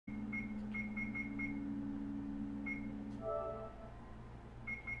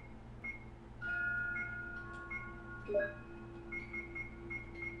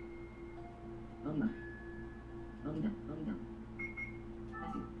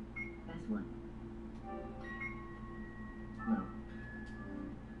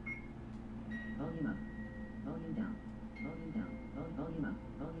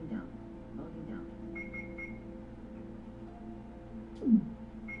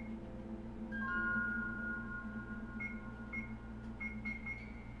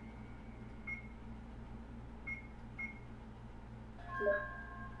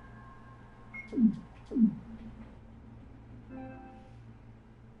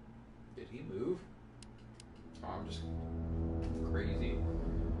Did he move? Oh, I'm just crazy.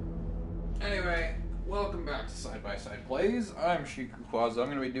 Anyway, welcome back to Side by Side Plays. I'm ShikuQuaza.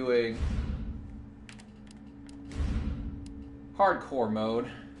 I'm going to be doing hardcore mode,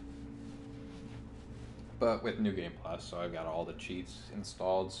 but with New Game Plus. So I've got all the cheats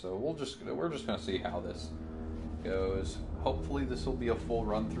installed. So we're just going to see how this goes. Hopefully this will be a full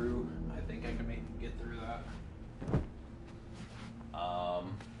run through. I think I can get through that.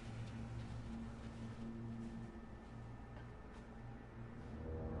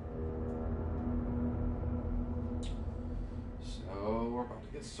 So we're about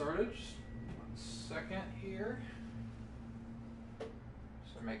to get started. Just 1 second here.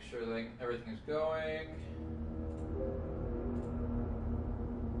 Just to make sure that everything is going.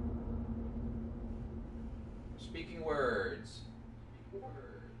 Speaking words.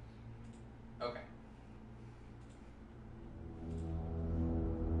 Okay.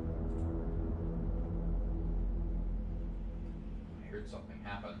 I heard something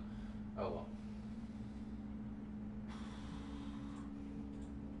happen. Oh well.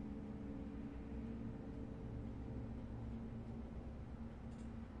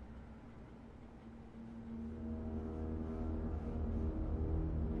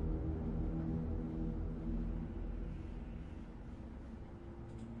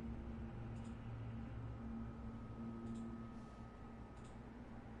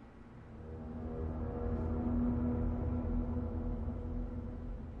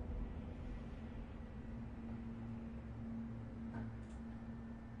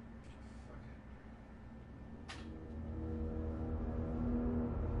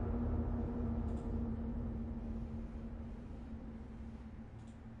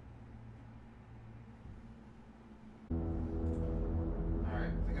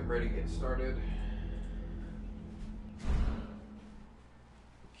 Ready to get started.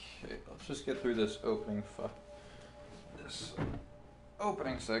 Okay, let's just get through this opening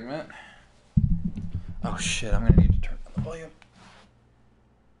segment. Oh shit, I'm gonna need to turn on the volume.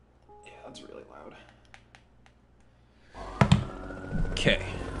 Yeah, that's really loud. Okay.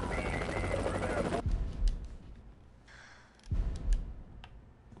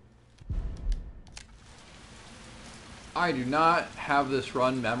 I do not have this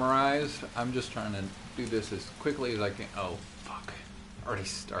run memorized. I'm just trying to do this as quickly as I can. Oh, fuck. Already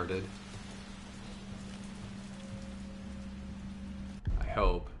started. I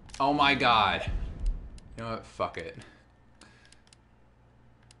hope. Oh my god. You know what? Fuck it.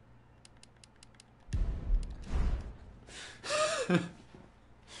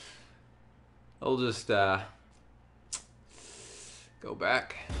 I'll just, go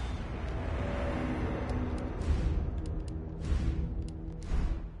back.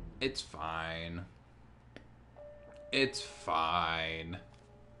 It's fine. It's fine.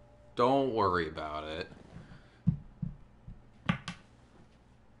 Don't worry about it.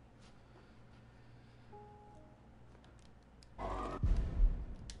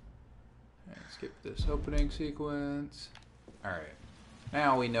 Let's skip this opening sequence. Alright.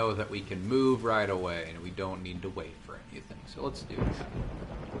 Now we know that we can move right away and we don't need to wait for anything. So let's do that.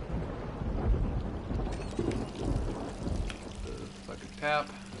 The fucking tap.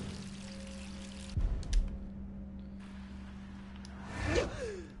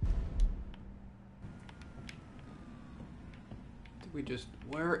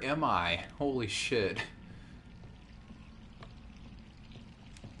 Where am I? Holy shit.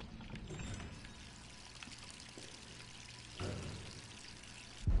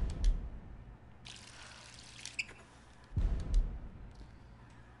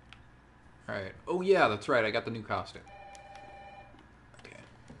 Alright. Oh yeah, that's right. I got the new costume. Okay.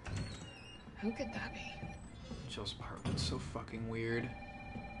 Who could that be? Jill's apartment. So fucking weird.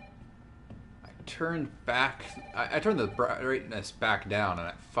 Turned back. I turned the brightness back down, and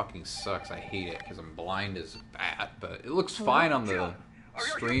it fucking sucks. I hate it because I'm blind as a bat, but it looks fine on the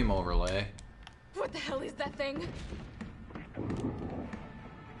stream overlay. What the hell is that thing? Gotta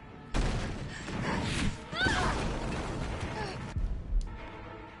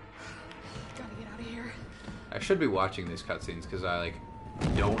get out of here. I should be watching these cutscenes because I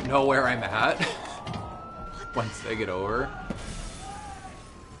don't know where I'm at once they get over.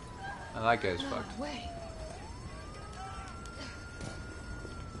 Oh, that guy's fucked. Way.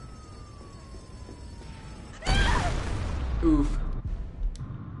 Oof.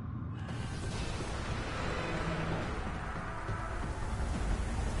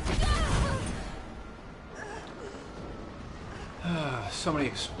 So many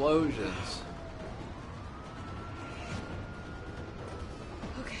explosions.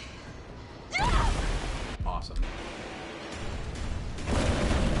 Okay. Awesome.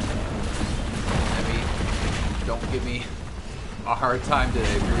 Don't give me a hard time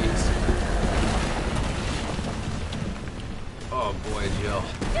today, please. Oh boy, Jill.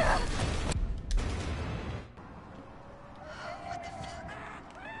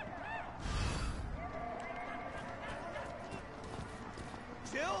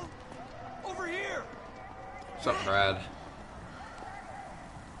 Jill? Over here! What's up, Brad?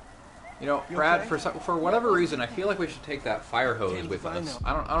 You know, You Brad, okay? for whatever reason, I feel like we should take that fire hose Can't with find us.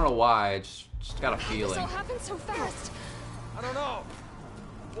 out. I don't know why. I just got a This feeling. all happened so fast. I don't know.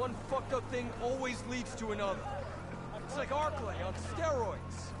 One fucked up thing always leads to another. It's like Arclay on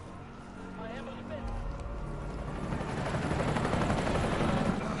steroids.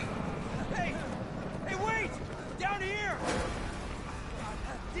 Hey! Hey, wait! Down here!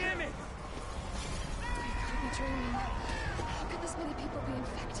 Damn it! I gotta be dreaming. How could this many people be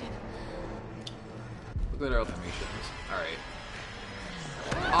infected? Look at our animations. Alright.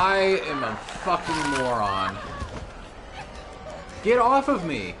 I am a fucking moron. Get off of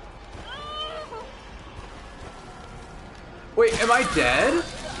me! Wait, am I dead?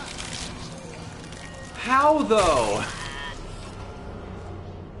 How though?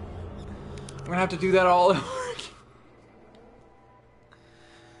 I'm gonna have to do that all over again.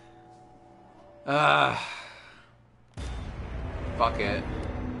 Fuck it.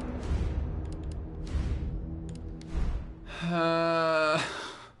 I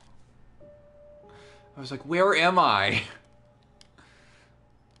was like, where am I?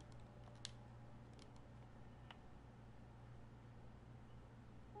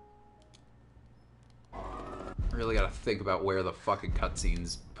 Really gotta think about where the fucking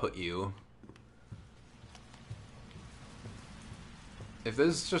cutscenes put you. If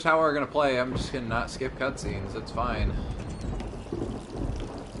this is just how we're gonna play, I'm just gonna not skip cutscenes. It's fine.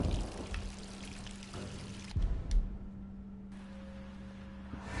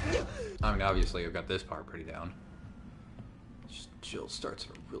 I mean, obviously, I've got this part pretty down. Jill starts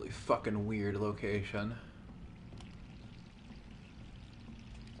at a really fucking weird location.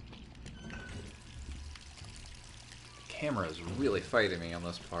 The camera is really fighting me on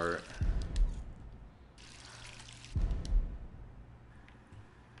this part.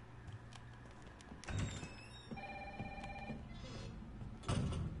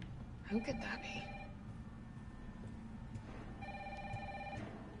 Who could that be?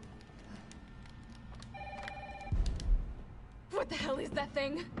 What the hell is that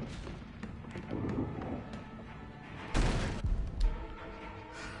thing?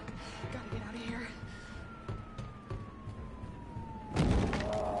 Gotta get out of here.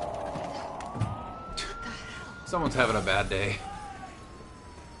 Someone's having a bad day.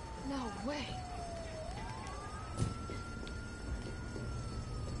 No way.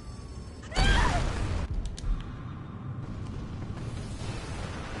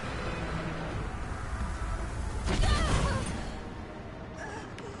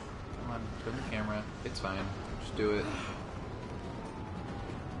 Come on, turn the camera. It's fine. Just do it.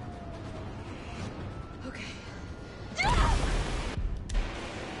 Okay.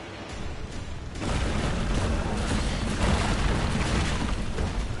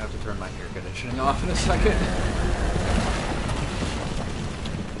 I have to turn my air conditioning off in a second.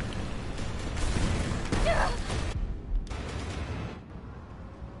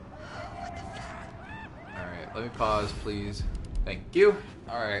 Alright, let me pause, please. Thank you.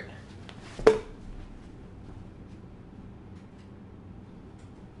 Alright.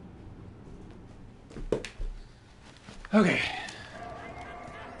 Okay.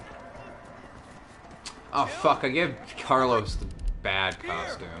 Oh fuck, I gave Carlos the bad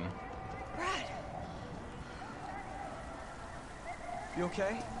costume. Brad, You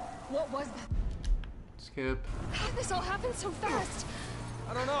okay? what was that? Skip. How did this all happen so fast?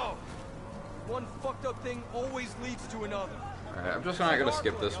 I don't know. One fucked up thing always leads to another. Alright, I'm just not gonna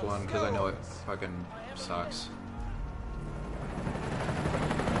skip this one because I know it fucking sucks.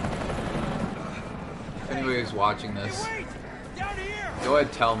 If anybody's watching this, Hey, wait! Down here! go ahead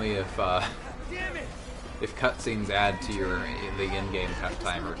and tell me Damn it! if cutscenes add to the in-game cut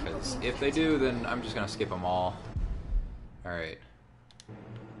timer, because if they do, then I'm just gonna skip them all. Alright.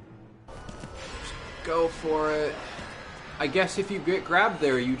 Just go for it. I guess if you get grabbed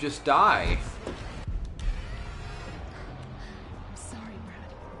there, you just die. I'm sorry,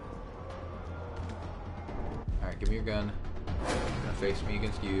 Brad. Alright, give me your gun. You're gonna face me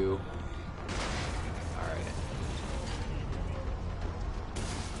against you. Alright.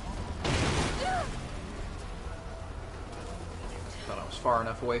 Thought I was far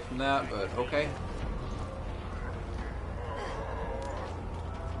enough away from that, but okay.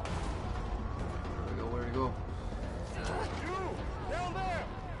 Where'd he go? You! Down there!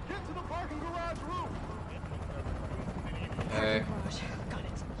 Get to the parking garage roof!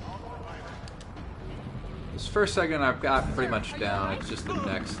 first segment I've got pretty much down. It's just the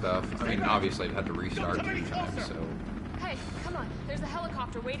next stuff. I mean, obviously I'd have to restart 2 times, so... Hey, come on. There's a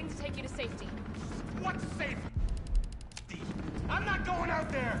helicopter waiting to take you to safety. What's safe? I'm not going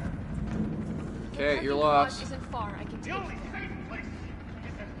out there! Okay, you're lost. Isn't far. I can The take only you there. safe place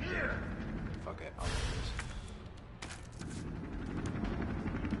is in here! Fuck it, I'll do this.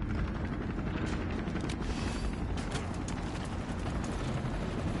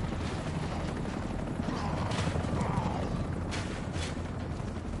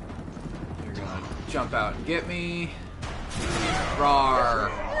 You're gonna jump out and get me.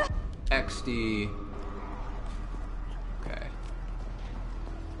 Rawr. XD. Okay.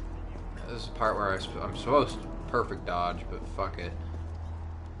 This is the part where I'm supposed to perfect dodge, but fuck it.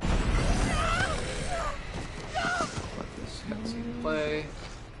 Let this cutscene play.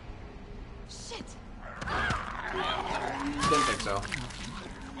 Shit! Didn't think so.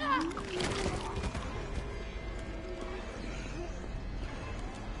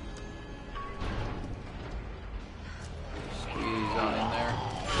 Squeeze on in there.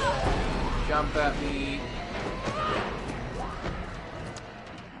 Jump at me.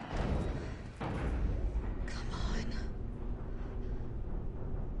 Come on.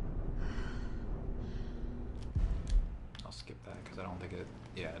 I'll skip that because I don't think it...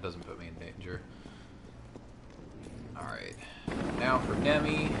 Yeah, it doesn't put me in danger. Alright. Now for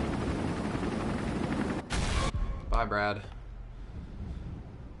Nemi. Bye, Brad.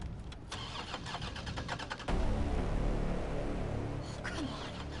 Come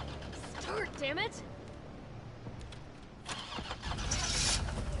on. Start, damn it!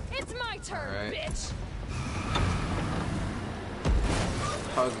 It's my turn, All right. bitch!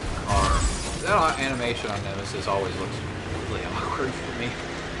 Hug the car. That animation on Nemesis always looks really awkward for me.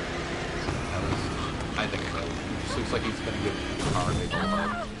 I think so. It just looks like he's gonna give the car a big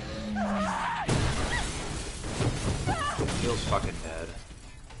hug. Feels fucking dead.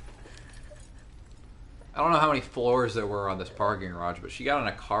 I don't know how many floors there were on this parking garage, but she got in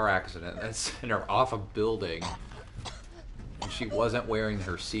a car accident that sent her off a building. And she wasn't wearing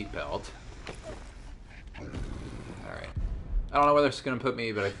her seatbelt. Alright. I don't know whether it's going to put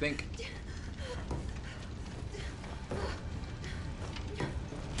me, but I think...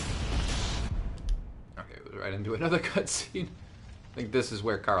 Okay, it was right into another cutscene. I think this is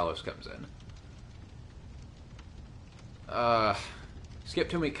where Carlos comes in. Skip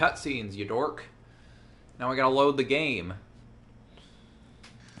too many cutscenes, you dork. Now we gotta load the game.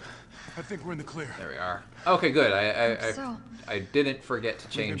 I think we're in the clear. There we are. Okay, good. So, I didn't forget to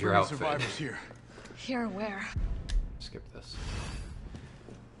change your outfit. Survivors here. here where? Skip this.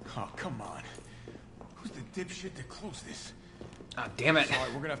 Oh, come on. Who's the dipshit that closed this? Ah, damn it. Alright,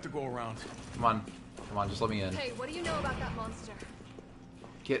 we're gonna have to go around. Come on. Come on, just let me in. Hey, what do you know about that monster?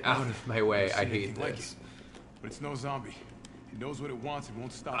 Get out of my way. I Never seen hate anything like this. it. But it's no zombie. It knows what it wants and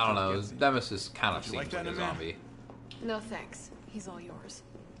won't stop. I don't till it know. gets it. Nemesis kind of You seems like that like a in a man? zombie. No thanks. He's all yours.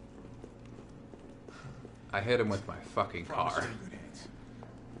 I hit him with my fucking Promise car. you're in good hands.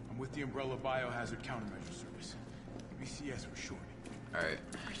 I'm with the Umbrella Biohazard Countermeasure Service. BCS for short. Alright.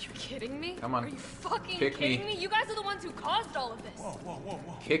 Are you kidding me? Come on. Are you fucking Kick kidding me. me? You guys are the ones who caused all of this. Whoa, whoa, whoa,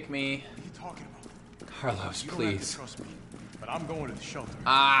 whoa. Kick me. What are you talking about? Carlos, You don't have to please. trust me, but I'm going to the shelter.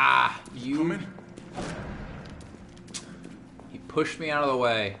 Ah! Come You... in. He pushed me out of the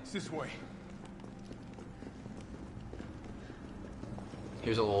way. It's this way.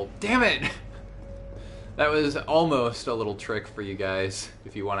 Here's a little... Damn it! That was almost a little trick for you guys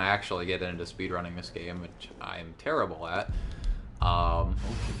if you want to actually get into speedrunning this game, which I'm terrible at. Okay,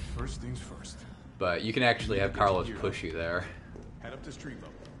 first things first. But you can actually have Carlos push you there. Head up to street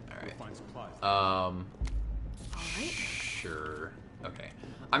level. Alright. We'll find supplies. Alright. Sure. Okay.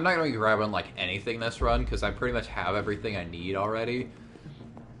 I'm not going to be grabbing, like, anything this run, because I pretty much have everything I need already.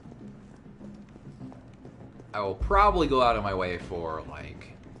 I will probably go out of my way for, like...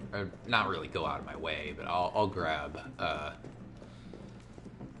 Or not really go out of my way, but I'll grab,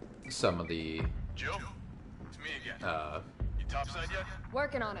 some of the, Joe, it's me again. You topside yet?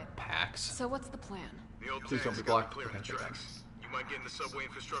 Working on it. packs. So what's the plan? The old Please don't be tanks got blocked. clearing the Okay, tracks. You mind getting the subway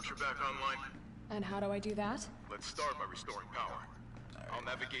infrastructure back online? And how do I do that? Let's start by restoring power. I'll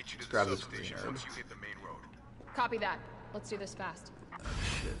navigate you to grab the this substation green herb. once you hit the main road. Copy that. Let's do this fast. Oh,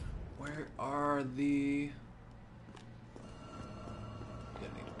 shit. Where are the...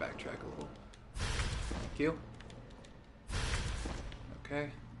 Gonna need to backtrack a little. Thank you. Okay.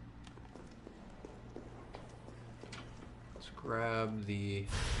 Let's grab the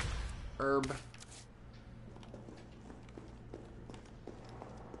herb.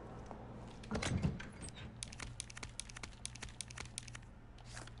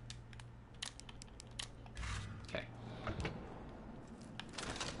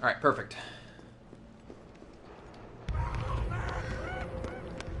 Alright, perfect.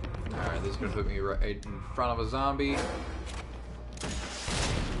 Alright, this is gonna put me right in front of a zombie.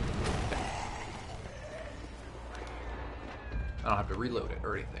 I don't have to reload it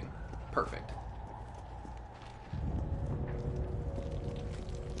or anything. Perfect.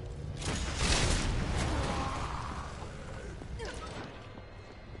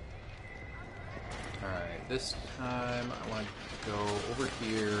 Alright, this time I want to go over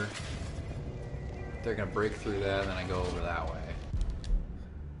here. They're gonna break through that, and then I go over that way.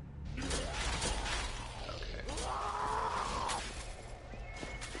 Okay.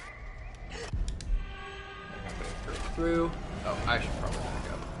 They're gonna break through. Oh, I should probably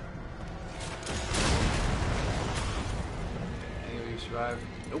back up. Any of you survive?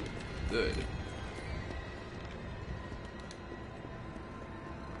 Nope. Good.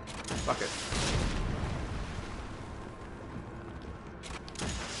 Fuck it.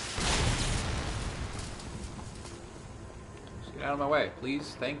 Just get out of my way,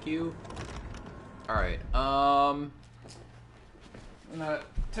 please. Thank you. Alright, I'm gonna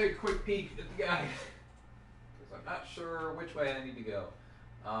take a quick peek at the guy. Because I'm not sure which way I need to go.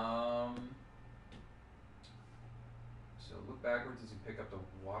 So look backwards as you pick up the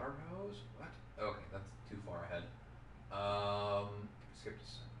water hose. What? Okay, that's too far ahead. Skip to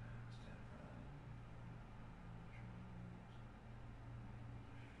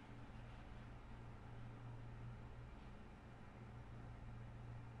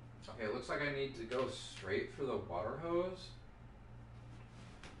okay, it looks like I need to go straight for the water hose.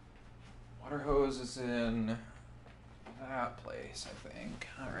 Water hose is in that place, I think.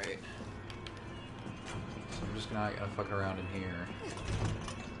 Alright. So I'm just not gonna fuck around in here.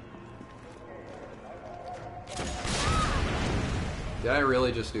 Did I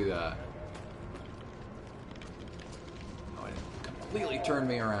really just do that? Oh, it completely turned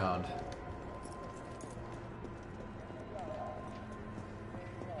me around.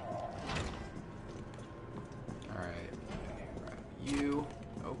 Alright. You.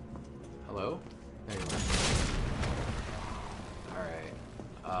 Oh. Hello? There you are. Alright.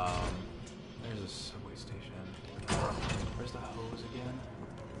 There's a subway station. Where's the hose again?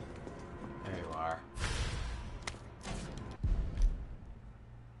 There you are.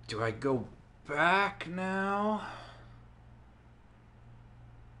 Do I go back now?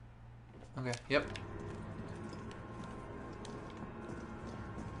 Okay, yep.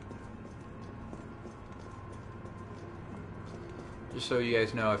 Just so you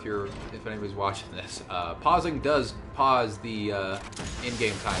guys know, if anybody's watching this, pausing does pause the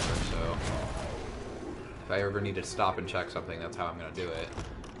in-game timer, so if I ever need to stop and check something, that's how I'm going to do it.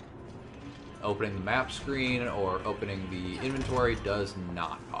 Opening the map screen or opening the inventory does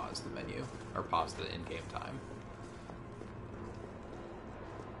not pause the menu, or pause the in-game time.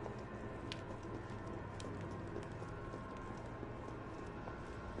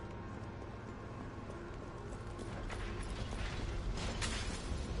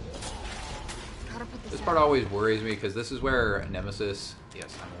 This part always worries me because this is where Nemesis,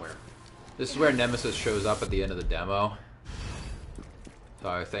 yes, I'm aware. This is where Nemesis shows up at the end of the demo. So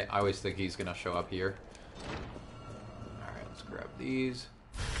I always think he's gonna show up here. Alright, let's grab these.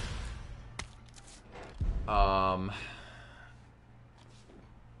 Yeah,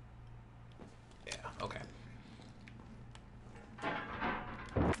 okay.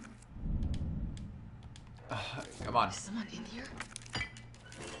 Come on. Is someone in here?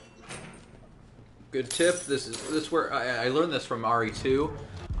 Good tip. This is where I learned this from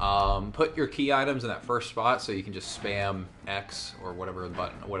RE2. Put your key items in that first spot so you can just spam X or whatever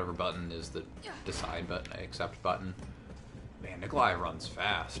button is the decide button, accept button. Man, Nikolai runs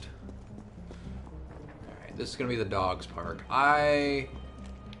fast. Alright, this is gonna be the dogs park. I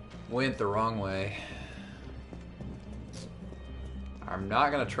went the wrong way. I'm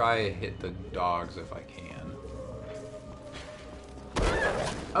not gonna try to hit the dogs if I can.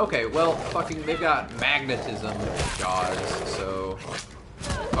 Okay, well, fucking, they've got magnetism jaws, so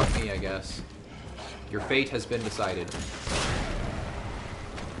fuck me, I guess. Your fate has been decided.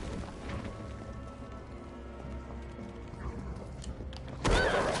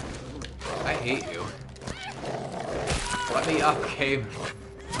 I hate you. Let me up, game.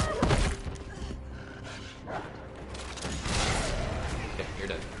 Okay, you're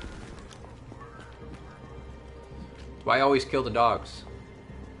dead. Why always kill the dogs?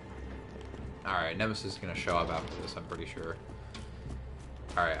 Alright, Nemesis is gonna show up after this, I'm pretty sure.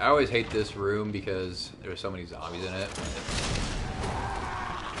 Alright, I always hate this room because there's so many zombies in it.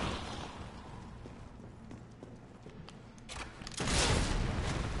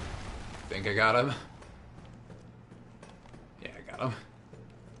 Think I got him? Yeah, I got him.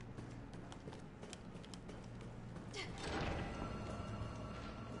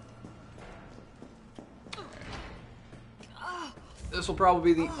 This will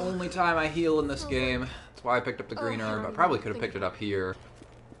probably be the only time I heal in this game. That's why I picked up the green herb. I probably could have picked it up here.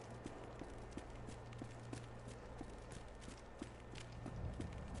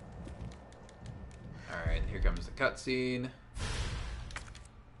 Alright, here comes the cutscene.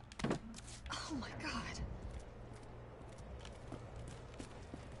 Oh my god.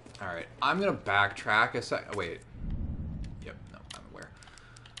 Alright, I'm gonna backtrack a sec. Wait. Yep, no, I'm aware.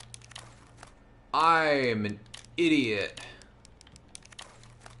 I'm an idiot.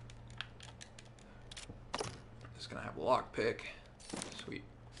 Just gonna have a lockpick. Sweet.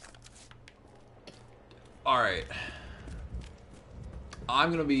 Alright.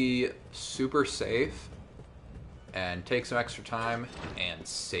 I'm gonna be super safe and take some extra time and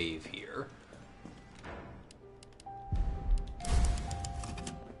save here.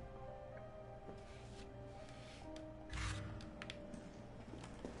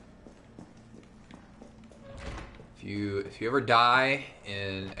 If you ever die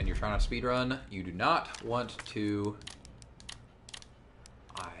and you're trying to speedrun, you do not want to.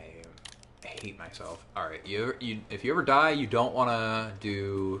 I hate myself. All right, if you ever die, you don't want to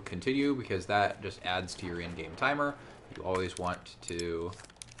do continue because that just adds to your in-game timer. You always want to.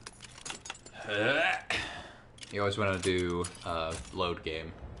 You always want to do load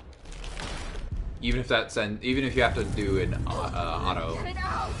game. Even if even if you have to do an auto. Get it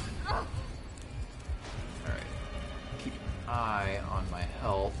out! Alright. Keep an eye on my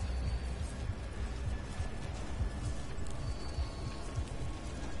health.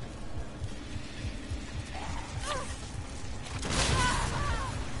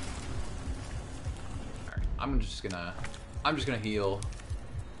 Alright, I'm just gonna heal.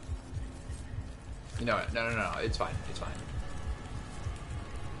 You know what? No, it's fine. It's fine.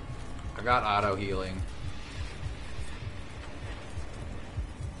 I got auto healing.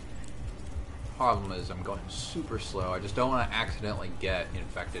 Problem is I'm going super slow. I just don't want to accidentally get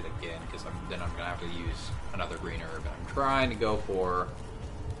infected again because then I'm gonna have to use another green herb. And I'm trying to go for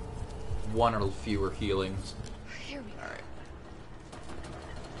one or fewer healings. Here we go. All right,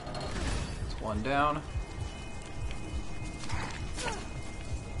 it's one down.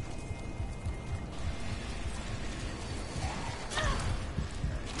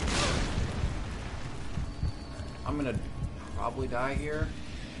 I'm gonna probably die here.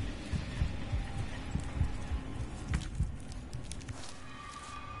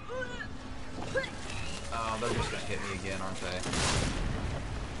 Oh, they're just gonna hit me again, aren't they?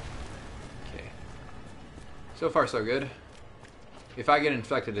 Okay. So far, so good. If I get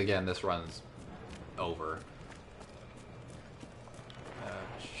infected again, this run's over.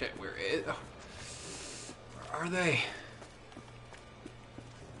 Shit, where are they?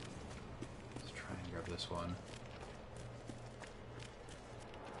 Let's try and grab this one.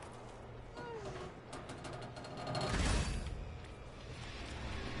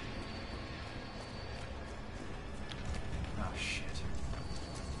 Oh, shit.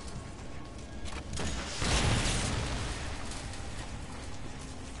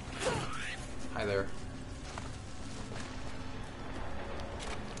 Hi there.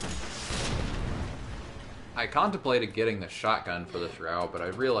 I contemplated getting the shotgun for this route, but I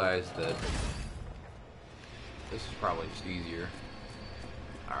realized that this is probably just easier.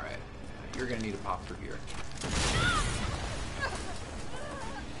 Alright, you're gonna need to pop through here.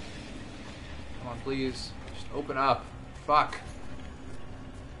 Come on, please. Just open up. Fuck.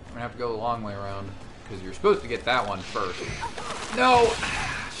 I'm gonna have to go the long way around, because you're supposed to get that one first. No!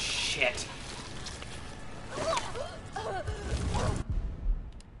 Shit.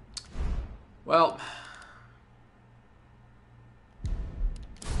 Well,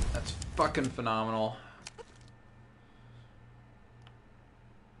 that's fucking phenomenal.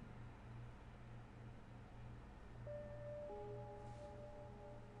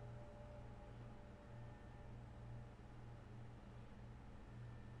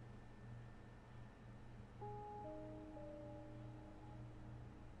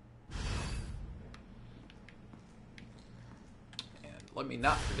 And let me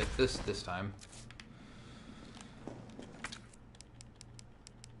not forget this time.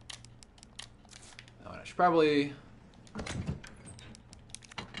 Oh, and I should probably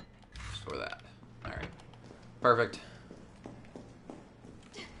store that. Alright. Perfect.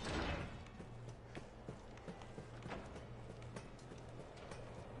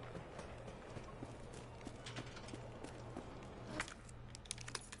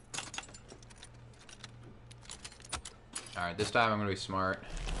 Alright, this time I'm gonna be smart.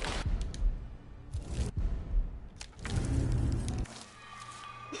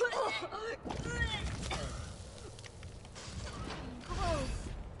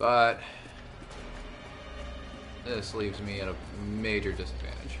 But This leaves me at a major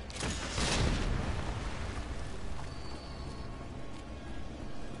disadvantage.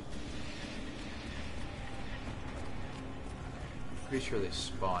 Pretty sure they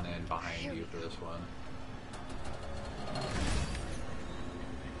spawn in behind you for this one.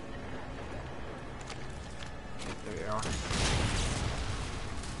 There you are.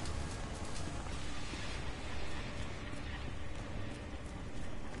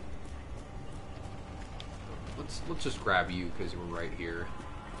 Let's just grab you because we're right here.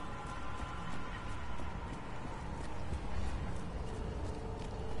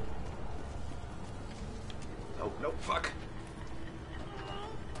 Oh no! Fuck!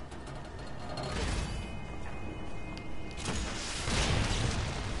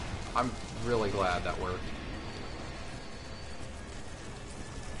 I'm really glad that worked.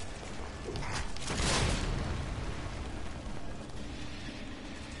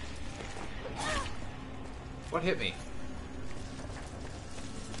 What hit me?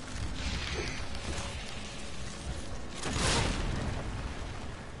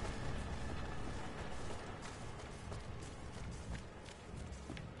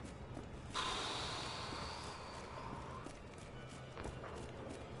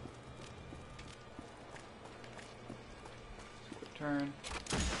 Turn.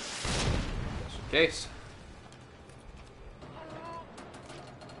 Just in case.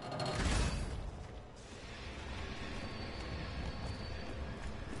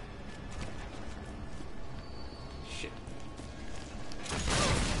 Shit.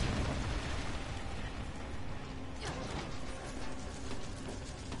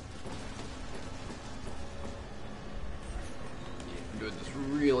 I'm doing this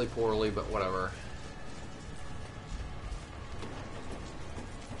really poorly, but whatever.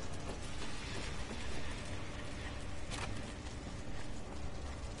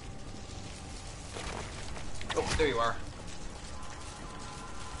 Oh, there you are.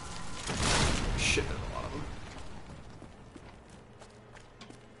 Shit, there's a lot of them.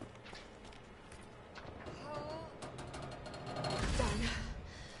 Done.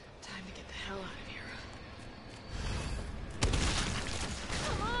 Time to get the hell out of here.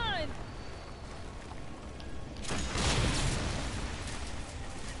 Come on!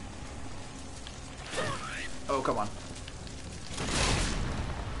 Oh, come on.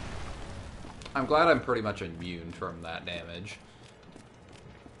 I'm glad I'm pretty much immune from that damage.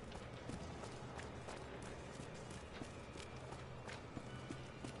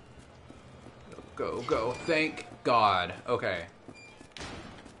 Go, go. Thank God. Okay.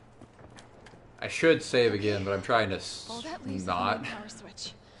 I should save again, but I'm trying to All that leaves is the not. main power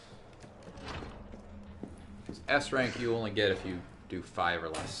switch. S rank you only get if you do 5 or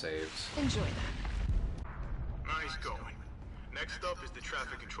less saves. Enjoy that. Nice going. Next up is the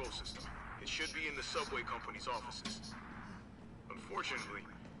traffic control system. It should be in the subway company's offices. Unfortunately,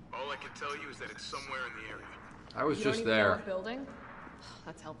 all I can tell you is that it's somewhere in the area. I was You don't just even know there. what building?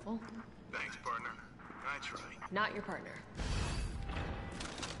 That's helpful. Thanks, partner. I try. Not your partner.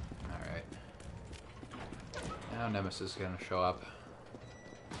 Alright. Now Nemesis is gonna show up.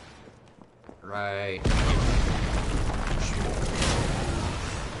 Right.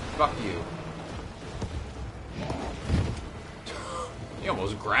 Fuck you. He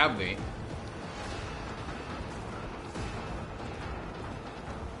almost grabbed me.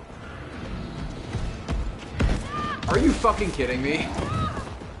 Are you fucking kidding me?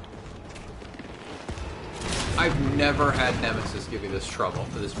 I've never had Nemesis give me this trouble,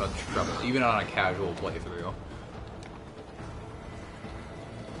 this much trouble, even on a casual playthrough.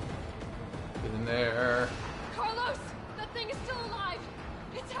 Get in there. Carlos! That thing is still alive!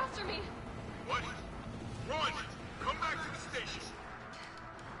 It's after me! What? Run! Come back to the station!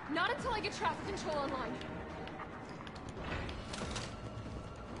 Not until I get traffic control online.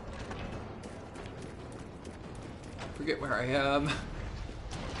 Forget where I am.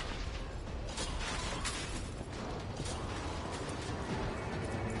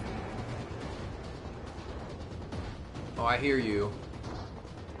 Oh, I hear you.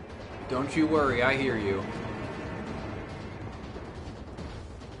 Don't you worry, I hear you.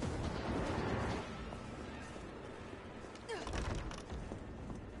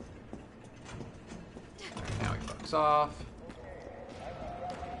 Now he fucks off.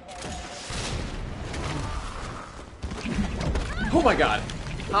 Oh my god!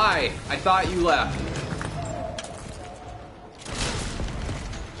 Hi! I thought you left.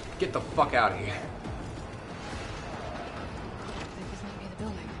 Get the fuck out of here. I think this might be the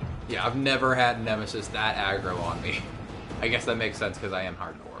building. Yeah, I've never had Nemesis that aggro on me. I guess that makes sense because I am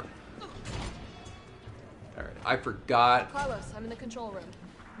hardcore. Alright, I forgot. Carlos, I'm in the control room.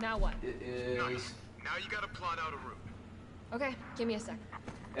 Now what? It is... Now you gotta plot out a route. Okay, give me a sec.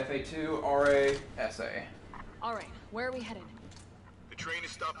 FA2, RA, SA. All right, where are we headed? The train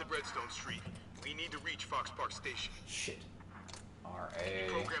is stopped at Redstone Street. We need to reach Fox Park Station. Shit. RA.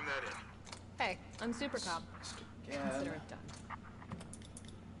 Program that in. Hey, I'm Super Cop. Consider it done.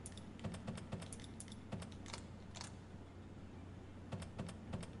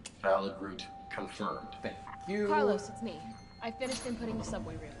 Valid route confirmed. Thank you. Carlos, it's me. I finished inputting the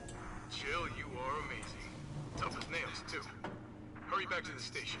subway route. Jill, you are amazing. Tough as nails, too. Hurry back to the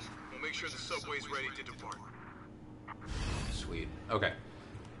station. We'll make sure the subway's ready to depart. Sweet. Okay.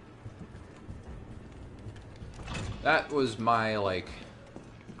 That was my, like...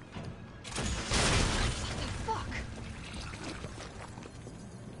 Fuck!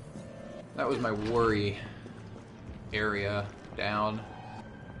 That was my worry area down.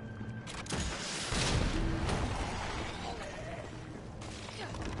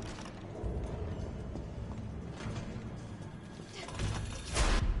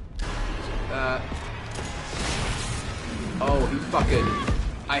 Oh, he fucking...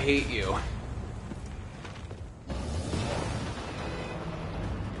 I hate you. Alright,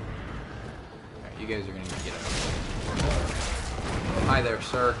 you guys are gonna need to get out. Hi there,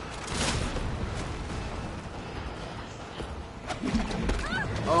 sir.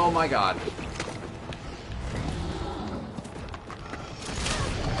 Oh my god.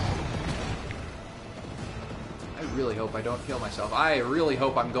 I really hope I don't kill myself. I really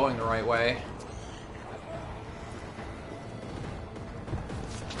hope I'm going the right way.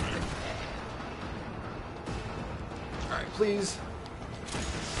 Alright, please.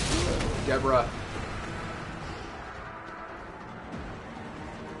 Deborah.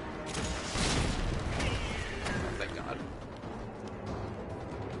 Oh, thank God.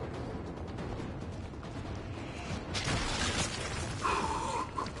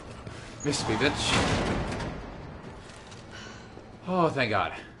 Miss me, bitch. Oh, thank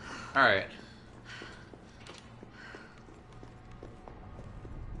God. Alright.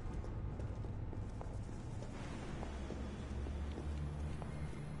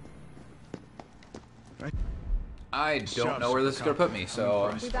 I don't know where this is going to put me, so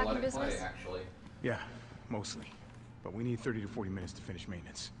I'm just We going back to let in it play, business? actually. Yeah, mostly. But we need 30 to 40 minutes to finish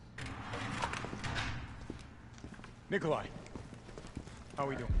maintenance. Nikolai, how are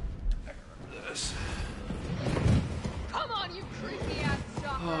we doing? This. Come on, you creepy ass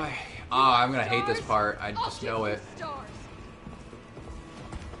shopper! I'm going to hate this part. I just know it. Stars.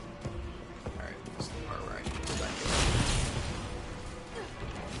 Alright, this is the part where I need to start getting.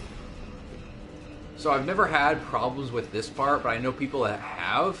 So I've never had problems with this part, but I know people that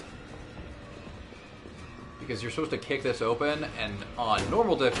have. Because you're supposed to kick this open, and on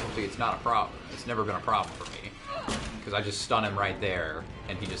normal difficulty, it's not a problem. It's never been a problem for me. Because I just stun him right there,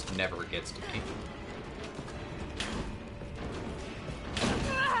 and he just never gets to me.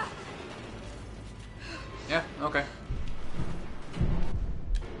 Yeah, okay.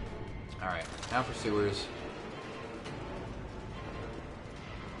 Alright, now for sewers.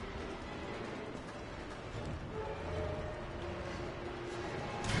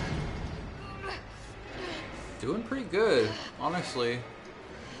 Doing pretty good, honestly.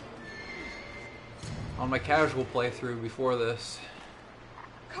 On my casual playthrough before this.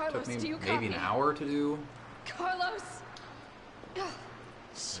 Carlos, Took do me you maybe an copy? hour to do. Carlos! I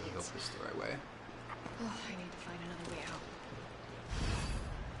Shit. hope this is the right way. Oh, I need to find another way out.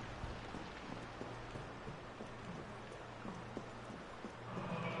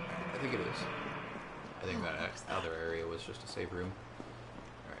 I think it is. I think that other area was just a save room.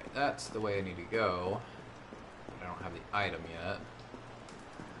 Alright, that's the way I need to go. I don't have the item yet.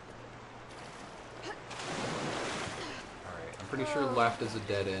 Alright, I'm pretty sure left is a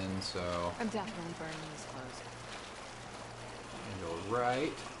dead end, so I'm definitely burning these clothes. I'm gonna go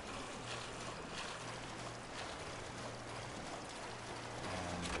right.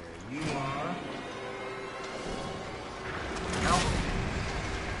 And there you are. Ow.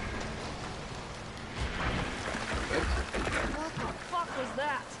 Perfect. What the fuck was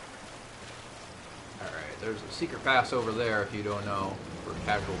that? Alright, there's a secret pass over there if you don't know, for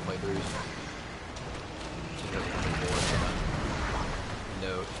casual playthroughs. She doesn't have a board on it.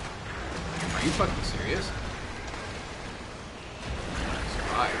 Note. Are you fucking serious?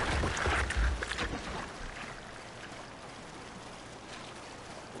 Survived.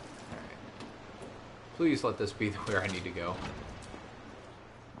 Alright. Please let this be where I need to go.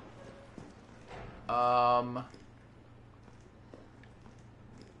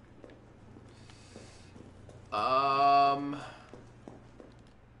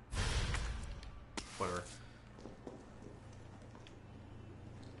 Whatever.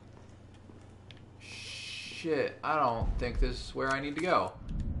 shit. I don't think this is where I need to go.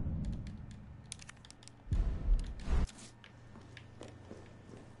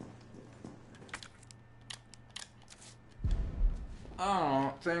 I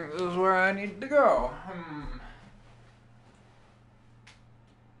don't think this is where I need to go.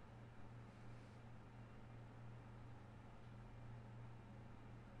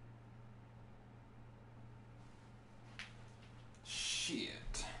 Shit.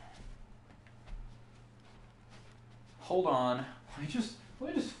 Hold on. Let me just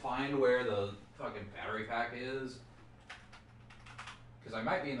find where the fucking battery pack is. Because I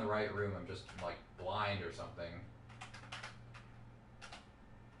might be in the right room. I'm just like blind or something.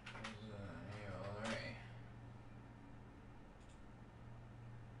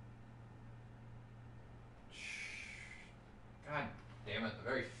 God damn it, the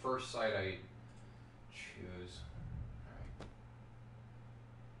very first site I choose.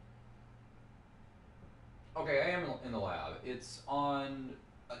 Alright. Okay, I am in the lab. It's on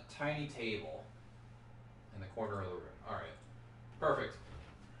a tiny table in the corner of the room. Alright. Perfect.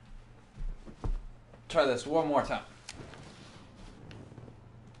 Try this one more time.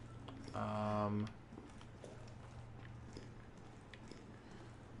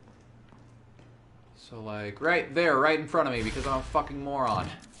 So like right there, right in front of me, because I'm a fucking moron.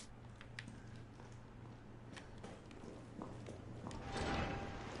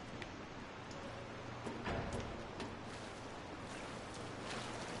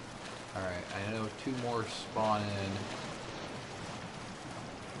 Alright, I know 2 more spawn in.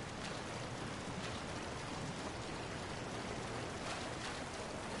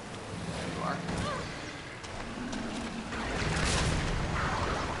 There you are.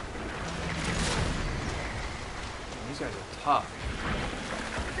 These guys are tough.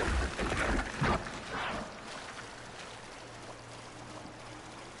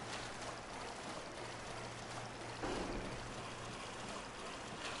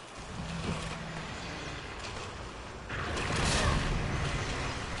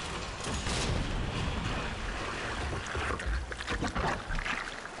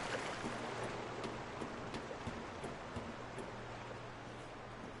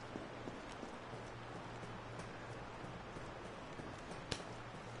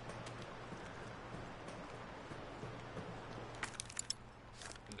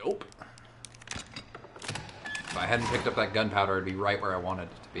 Nope. If I hadn't picked up that gunpowder, it'd be right where I wanted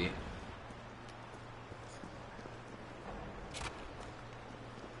it to be.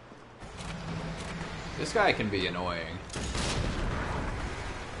 This guy can be annoying.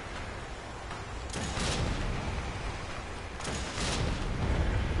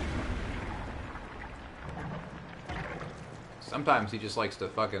 Sometimes he just likes to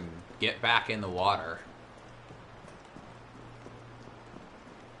fucking get back in the water.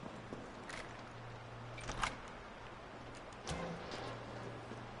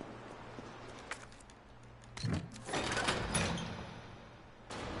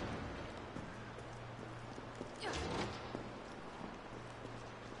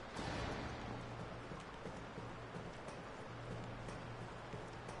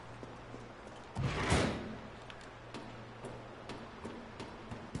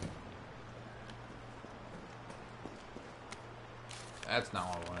 That's not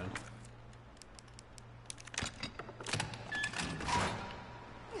what I wanted.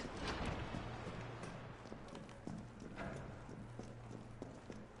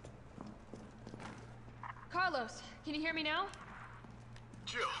 Carlos, can you hear me now?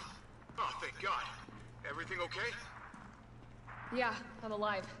 Jill. Oh, thank God. Everything okay? Yeah, I'm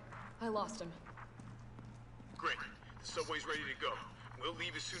alive. I lost him. Great. The subway's ready to go. We'll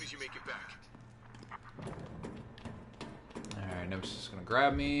leave as soon as you make it back. Alright, Nemesis is gonna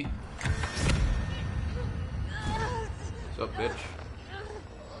grab me. What's up, bitch?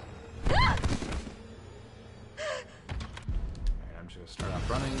 Alright, I'm just gonna start off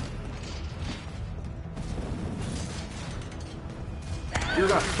running. You're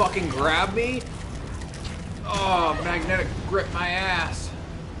gonna fucking grab me? Oh, magnetic grip my ass.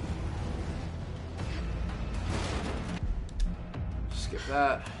 Skip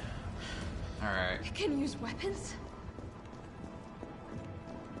that. Alright. You can use weapons?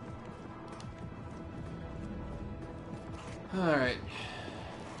 Alright.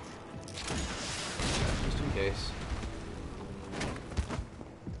 Just in case.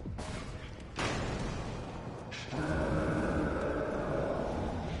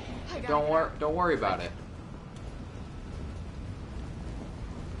 Don't worry about it.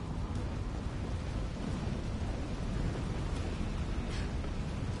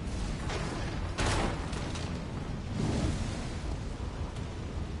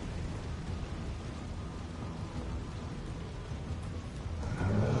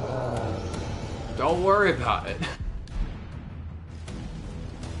 Don't worry about it.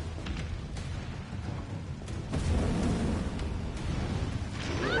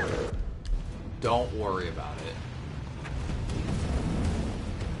 Don't worry about it.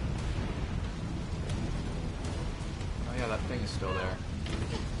 Oh yeah, that thing is still there.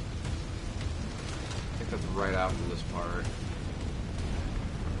 I think that's right after this part.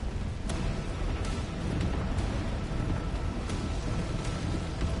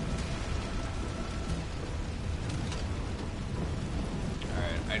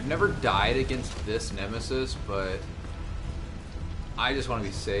 I've never died against this Nemesis, but I just want to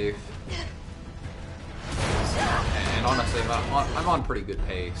be safe. And honestly, I'm on pretty good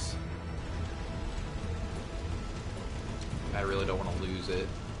pace. I really don't want to lose it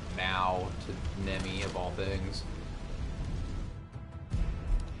now to Nemi, of all things.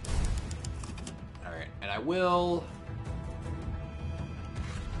 Alright, and I will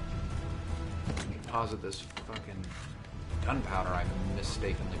deposit this fucking gunpowder I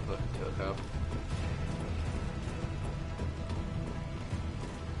mistakenly put into a cup.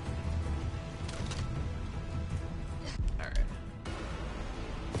 Alright.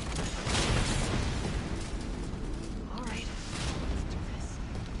 Alright, let's do this.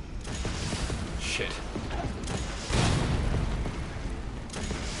 Shit.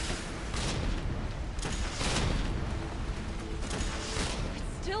 It's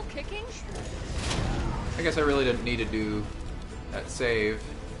still kicking? I guess I really didn't need to do that save.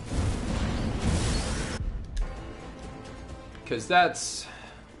 Because that's...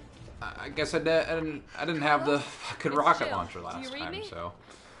 I guess I didn't have the fucking It's rocket Jill. launcher Do last you read time, me? so...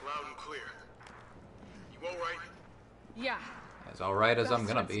 Loud and clear. You alright? Yeah. As alright as I'm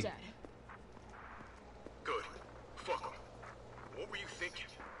gonna Bastard's be. dead. Good. Fuck him. What were you thinking?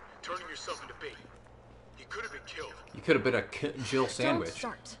 Turning yourself into bait. He could have been killed. You could have been a Jill Don't sandwich.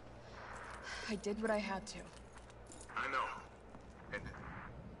 start. I did what I had to. I know. And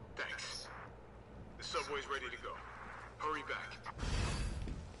thanks. The subway's ready to go. Hurry back.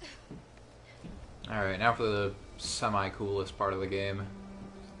 Alright, now for the semi-coolest part of the game.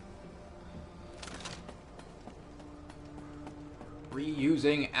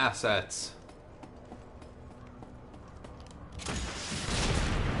 Reusing assets.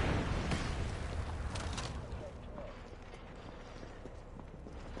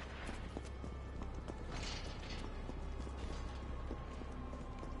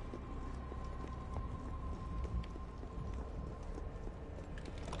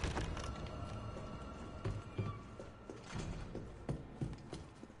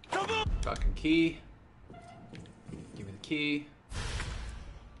 Fucking key. Give me the key.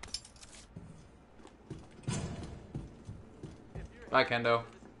 Bye, Kendo.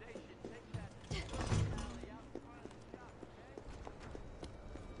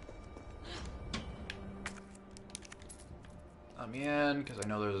 Let me in, because I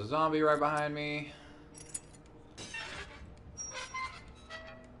know there's a zombie right behind me.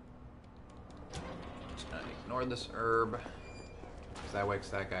 Just gonna ignore this herb. That wakes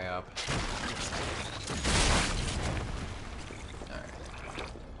that guy up. Alright.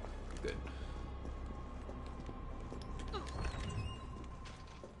 Good.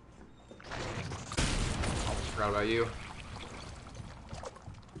 Almost forgot about you.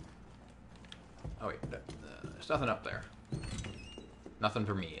 Oh wait, there's nothing up there. Nothing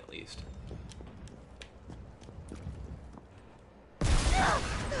for me, at least.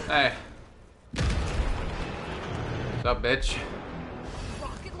 Hey. What's up, bitch?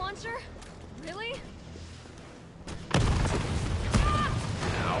 Rocket launcher? Really?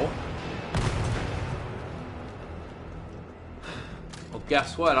 Ow. Well,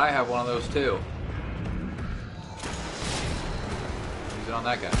 guess what? I have one of those too. Use it on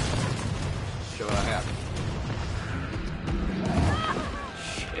that guy. Show what I have.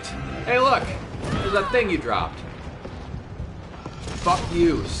 Shit. Hey, look! There's that thing you dropped. Fuck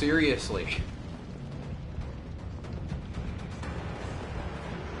you, seriously.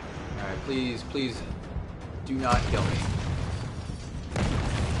 Alright, please, please do not kill me.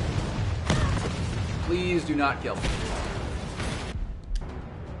 Please do not kill me.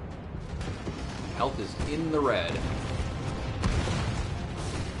 Health is in the red.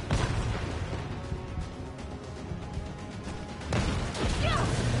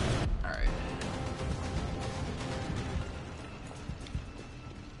 Alright.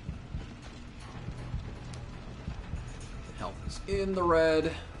 Health is in the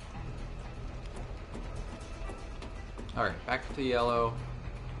red. Alright, back to yellow,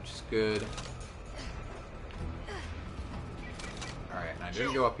 which is good. Alright, and I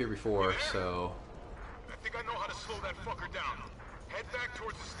didn't go up here before, so... I think I know how to slow that fucker down. Head back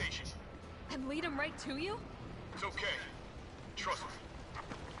towards the station. And lead him right to you? It's okay. Trust me.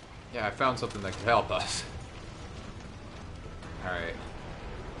 Yeah, I found something that could help us. Alright.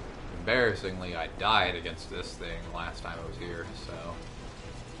 Embarrassingly, I died against this thing last time I was here, so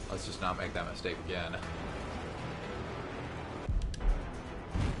let's just not make that mistake again.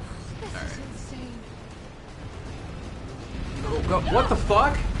 This Alright. is insane. Oh, God, what the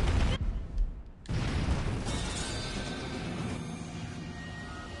fuck?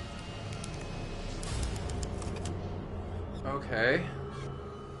 Okay.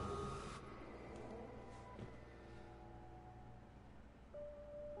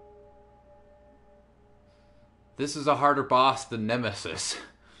 This is a harder boss than Nemesis.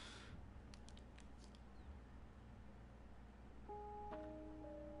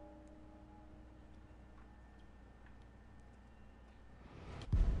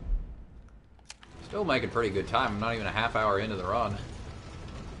 Still making pretty good time. I'm not even a half hour into the run.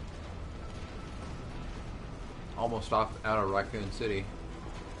 Almost off out of Raccoon City.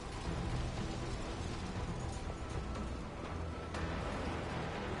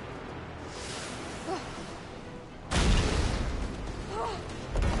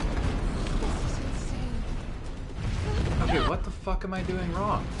 This is insane. Okay, what the fuck am I doing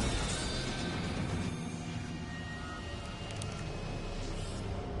wrong?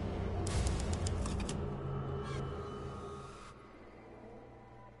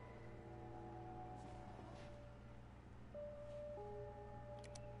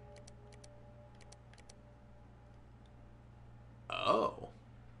 Oh.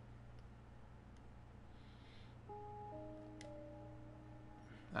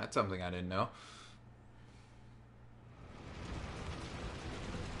 That's something I didn't know.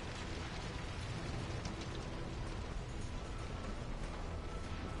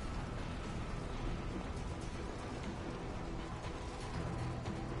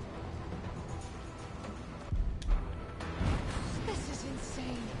 This is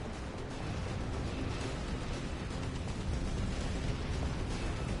insane.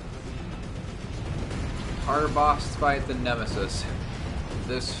 Harder boss fight than Nemesis.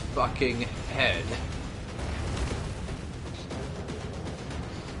 This fucking head.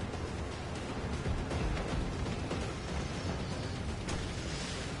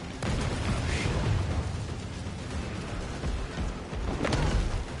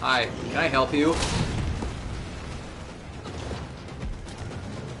 Hi, can I help you?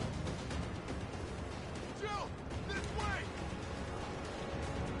 Jill, this way!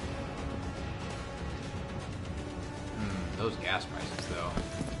 Those gas prices, though.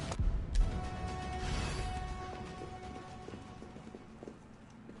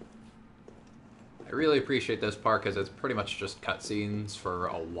 I really appreciate this part because it's pretty much just cutscenes for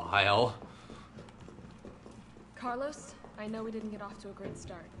a while. Carlos, I know we didn't get off to a great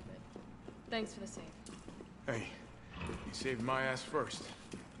start, but thanks for the save. Hey, you saved my ass first.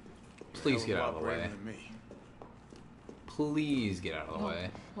 Please get Hell out of the braver way. than me. Please get out of the way.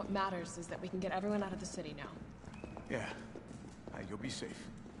 What matters is that we can get everyone out of the city now. Yeah. You'll be safe.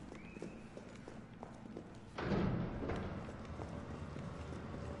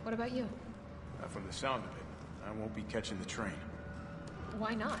 What about you? From the sound of it, I won't be catching the train.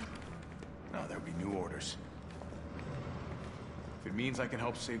 Why not? No, there'll be new orders. If it means I can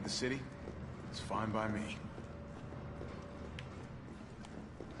help save the city, it's fine by me.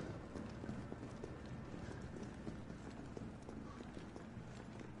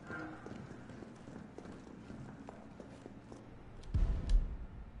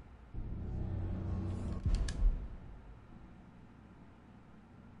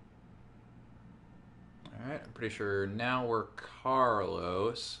 Alright, I'm pretty sure now we're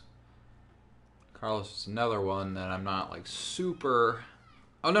Carlos. Carlos is another one that I'm not like super...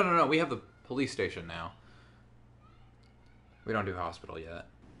 Oh, no, we have the police station now. We don't do hospital yet.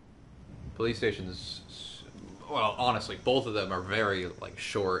 Police stations... Well, honestly, both of them are very like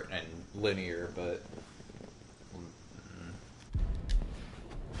short and linear, but...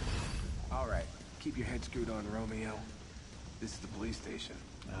 All right, keep your head screwed on, Romeo. This is the police station.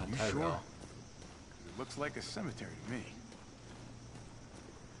 You Tyrell. sure? It looks like a cemetery to me.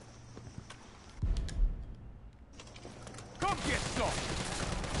 Come get some!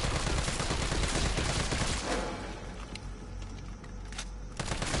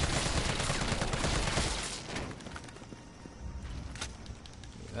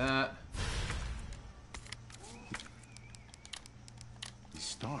 That. These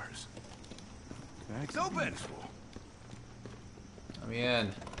stars. That It's could be open! useful. Let me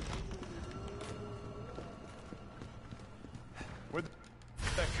in. Where'd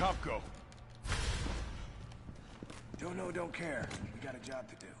that cop go? Don't know, don't care. We got a job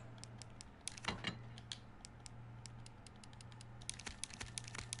to do.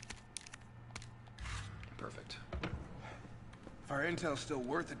 If our intel's still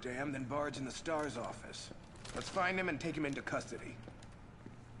worth a damn, then Bard's in the STARS office. Let's find him and take him into custody.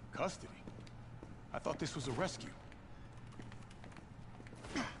 Custody? I thought this was a rescue.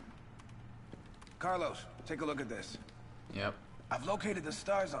 Carlos, take a look at this. Yep. I've located the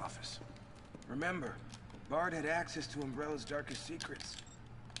STARS office. Remember, Bard had access to Umbrella's darkest secrets.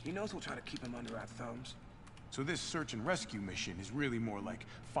 He knows we'll try to keep him under our thumbs. So this search and rescue mission is really more like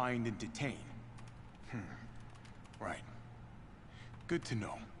find and detain. Right. Good to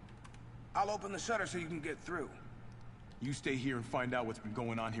know. I'll open the shutter so you can get through. You stay here and find out what's been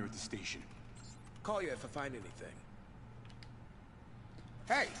going on here at the station. Call you if I find anything.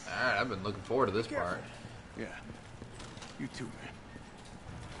 Hey! Alright, I've been looking forward to this part. Yeah. You too, man.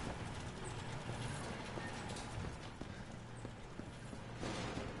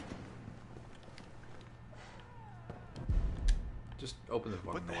 Just open the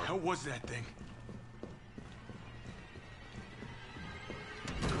fucking What the door. hell was that thing?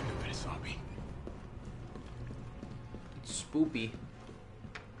 Couldn't have been a zombie. Spoopy.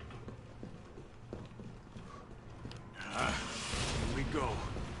 Here we go.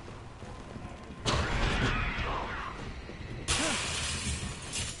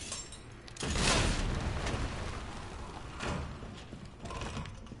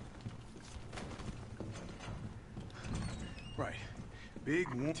 Right. Big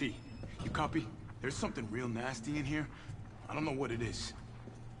one. T, you copy? There's something real nasty in here. I don't know what it is.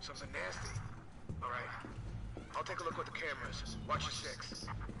 Something nasty. All right. I'll take a look with the cameras. Watch your six.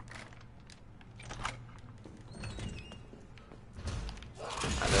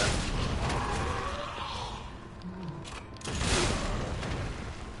 Hi there.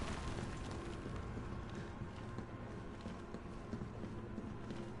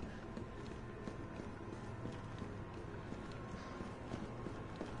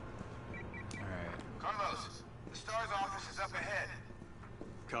 Carlos, the STARS office is up ahead.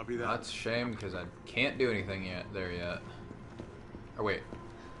 Copy that. That's a shame because I can't do anything yet. Or wait.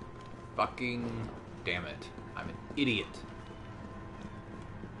 Fucking damn it. I'm an idiot.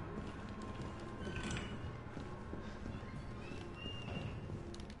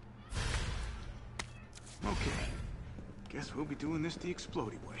 Okay. Guess we'll be doing this the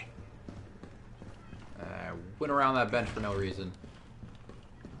explodey way. I went around that bench for no reason.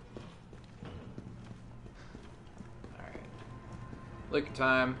 Alright. Liquor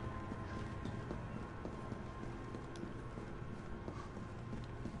time.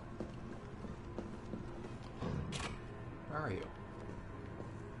 Where are you?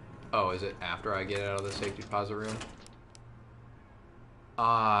 Oh, is it after I get out of the safety deposit room?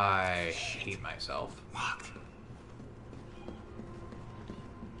 I hate myself. Locked.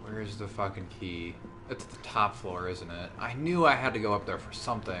 Where's the fucking key? It's the top floor, isn't it? I knew I had to go up there for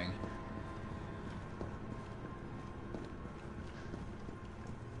something.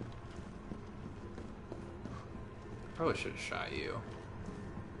 Probably should have shot you.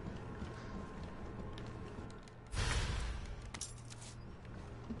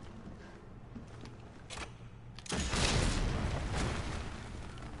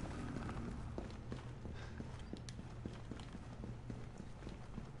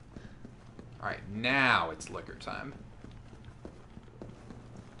 Alright, now it's liquor time.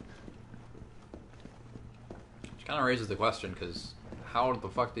 Which kind of raises the question, because how the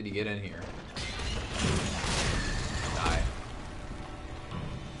fuck did he get in here? Die.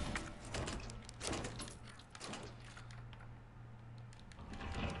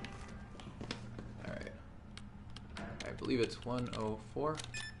 Alright. I believe it's 104.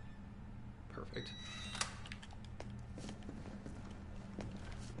 Perfect.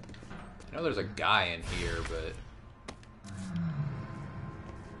 I know there's a guy in here, but...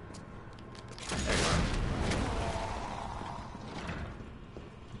 There you are.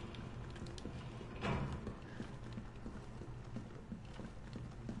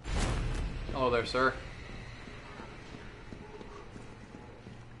 Hello there, sir.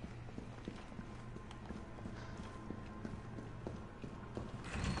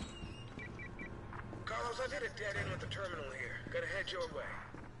 Carlos, I did a dead end with the terminal here. Gotta head your way.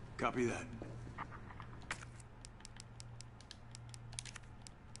 Copy that.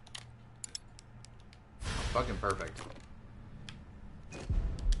 Fucking perfect.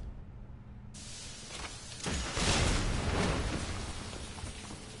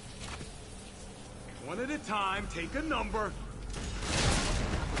 One at a time, take a number.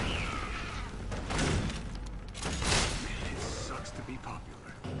 Man, it sucks to be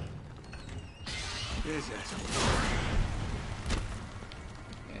popular. Yes, asshole.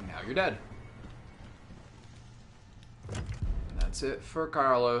 And now you're dead. And that's it for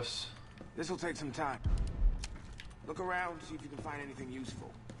Carlos. This'll take some time. Look around, see if you can find anything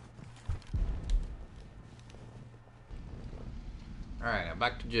useful. Alright, now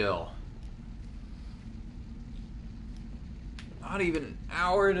back to Jill. Not even an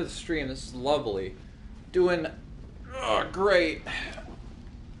hour into the stream. This is lovely. Doing great.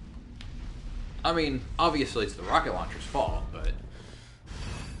 I mean, obviously it's the rocket launcher's fault, but...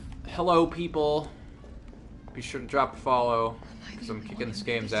 Hello, people. Be sure to drop a follow, because I'm kicking this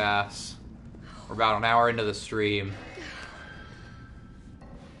game's ass. We're about an hour into the stream.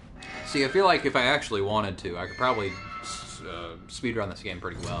 See, I feel like if I actually wanted to, I could probably speedrun this game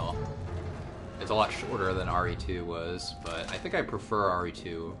pretty well. It's a lot shorter than RE2 was, but I think I prefer RE2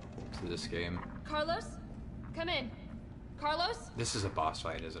 to this game. Carlos? Come in. Carlos? This is a boss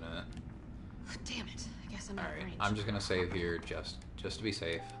fight, isn't it? Oh, damn it. I guess I'm out of Alright, range. I'm just gonna save here just to be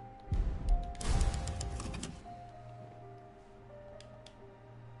safe.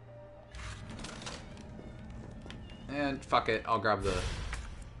 And fuck it, I'll grab the...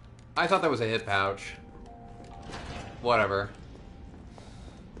 I thought that was a hit pouch. Whatever.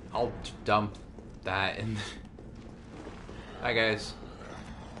 I'll dump that in... Hi, guys.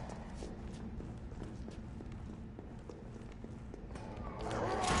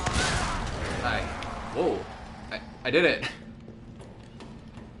 Hi. Whoa. I did it.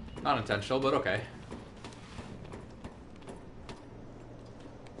 Not intentional, but okay.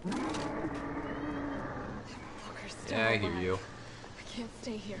 Yeah, I hear you. I can't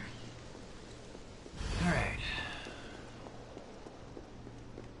stay here. Alright.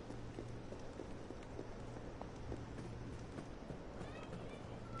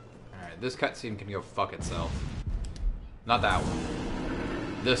 Alright, this cutscene can go fuck itself. Not that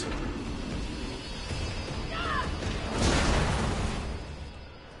one. This one.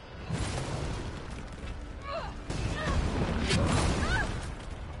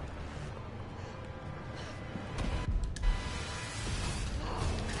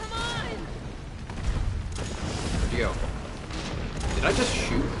 Where'd you go? Did I just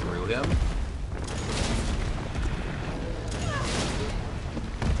shoot through him?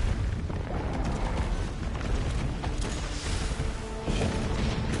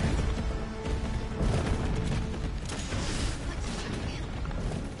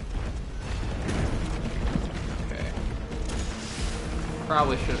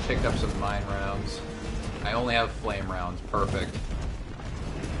 Probably should have picked up some mine rounds. I only have flame rounds. Perfect.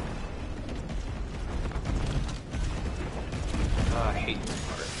 I hate this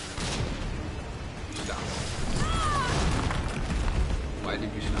part. Stop. Why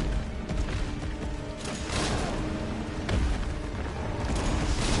did you stop?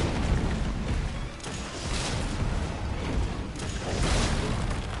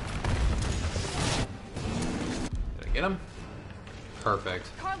 Did I get him? Perfect.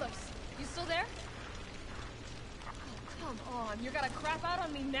 Carlos, you still there? Oh, come on. You're gonna crap out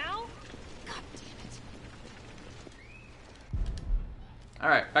on me now? God damn it.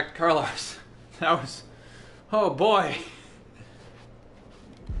 Alright, back to Carlos. That was... Oh boy.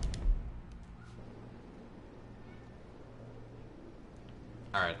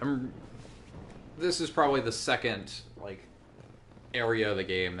 Alright, this is probably the second, like, area of the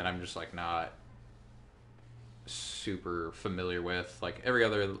game that I'm just, like, not super familiar with. Like every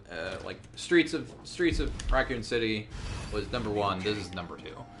other like streets of Raccoon City was number 1. This is number 2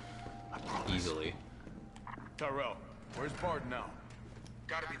 easily. Tyrell, where's Bard now?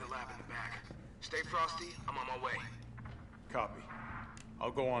 Gotta be the lab in the back. Stay frosty, I'm on my way. Copy.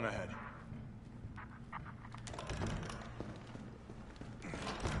 I'll go on ahead. Alright,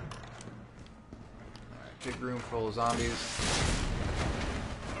 big room full of zombies.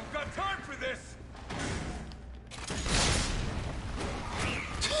 I don't got time for this!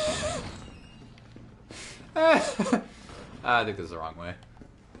 I think this is the wrong way.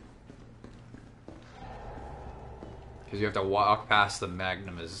 Because you have to walk past the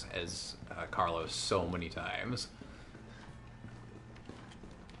Magnum as Carlos so many times.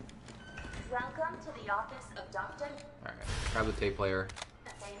 Welcome to the office of Dr. Alright, grab the tape player.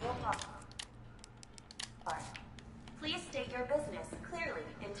 Nathaniel Park. Please state your business clearly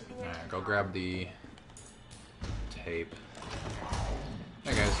into the Alright, go grab the tape.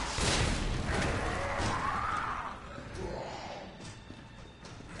 Hey guys.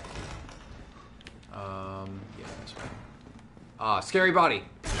 Yeah, this way. Ah, scary body.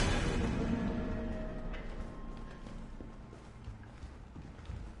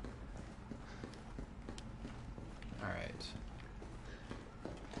 Alright.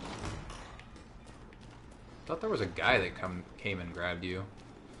 Thought there was a guy that came and grabbed you.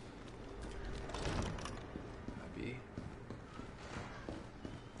 Might be.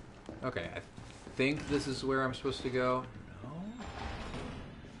 Okay, I think this is where I'm supposed to go.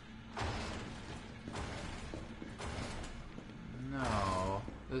 No. No,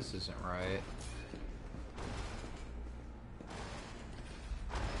 this isn't right.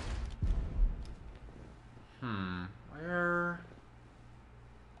 Where?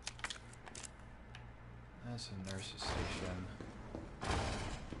 That's a nurse's station.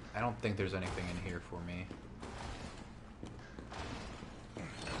 I don't think there's anything in here for me.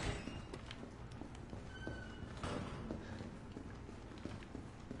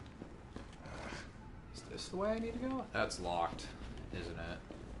 Is this the way I need to go? That's locked, isn't it?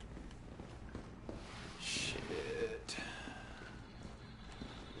 Shit.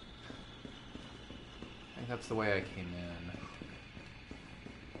 I think that's the way I came in.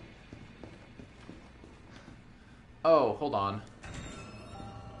 Oh, hold on.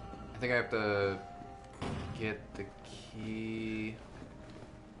 I think I have to get the key.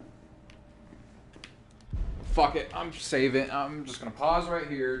 Fuck it, I'm saving. I'm just gonna pause right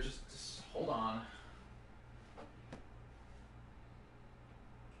here. Just hold on.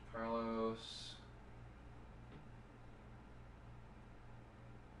 Carlos.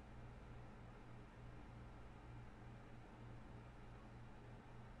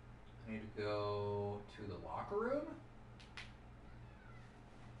 I need to go to the locker room?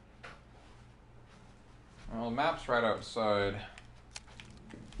 Well, the map's right outside.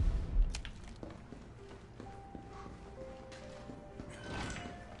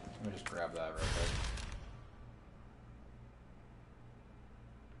 Let me just grab that real quick.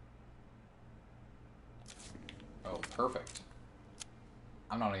 Oh, perfect.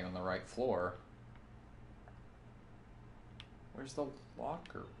 I'm not even on the right floor. Where's the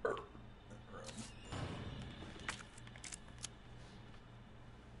locker room?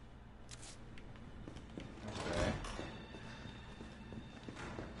 Okay.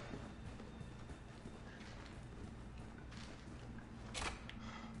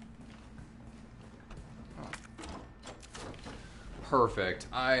 Perfect.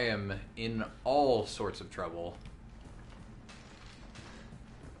 I am in all sorts of trouble.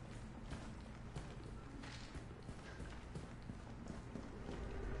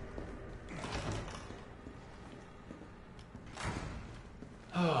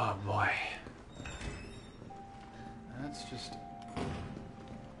 Oh boy. That's just...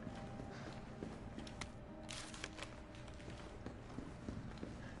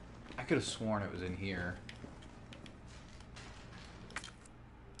 I could have sworn it was in here.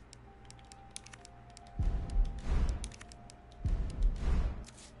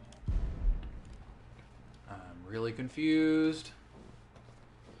 I'm really confused.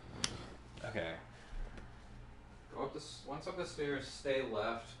 Okay. Once up the stairs, stay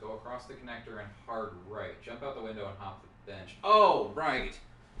left, go across the connector and hard right. Jump out the window and hop the bench. Oh, right!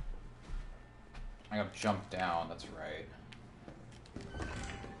 I gotta jump down, that's right.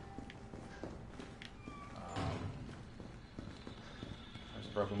 There's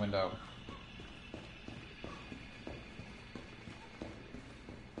a broken window.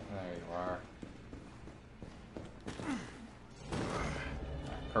 There you are.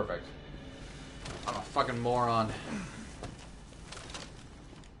 Perfect. I'm a fucking moron.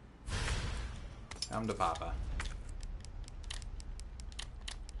 Come to Papa.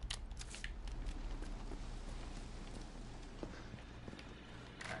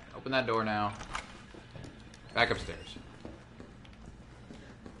 Alright, open that door now. Back upstairs.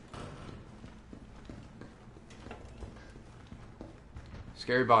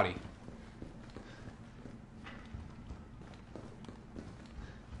 Scary body.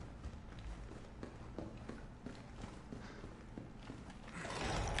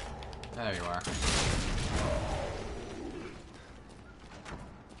 There you are.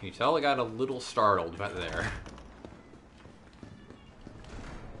 Can you tell I got a little startled right there?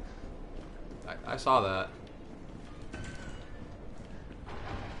 I saw that.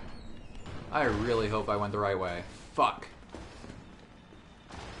 I really hope I went the right way. Fuck.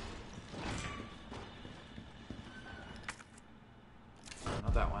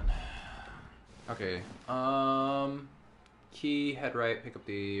 Not that one. Okay. Key, head right, pick up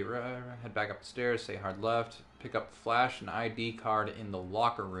the... head back up the stairs, say hard left. Pick up flash and ID card in the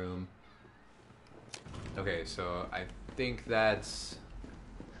locker room. Okay, so I think that's...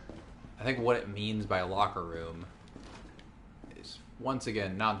 I think what it means by locker room is, once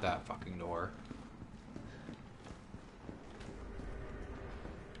again, not that fucking door.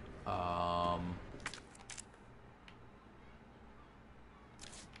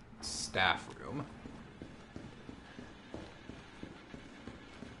 Staff room.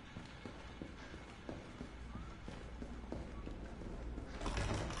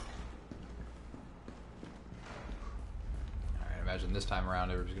 this time around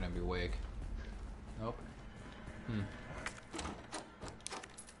everybody's gonna be awake. Nope.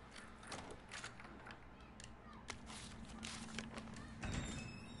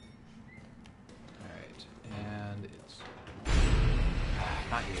 Alright, and it's...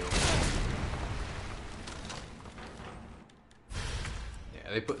 not you.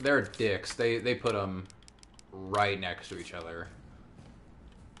 Yeah, they're dicks. They put them right next to each other.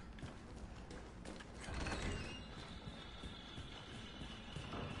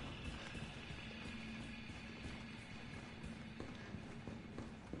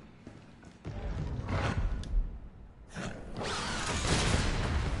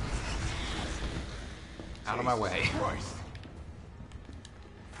 Out of my way. Christ.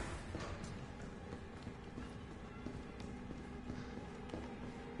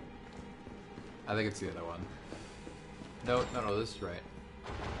 I think it's the other one. No, this is right.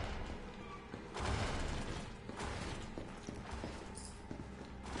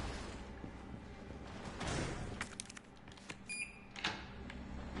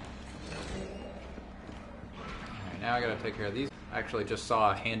 Alright, now I gotta take care of these. I actually just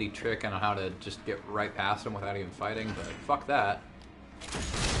saw a handy trick on how to just get right past them without even fighting, but fuck that. Just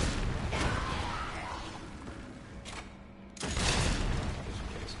in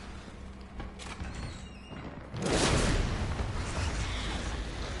case.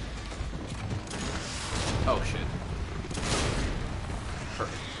 Oh shit.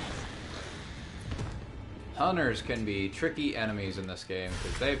 Perfect. Hunters can be tricky enemies in this game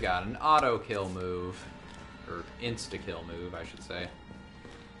because they've got an auto kill move. Or insta-kill move, I should say.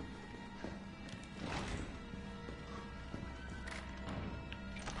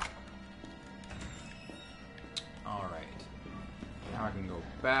 Alright. Now I can go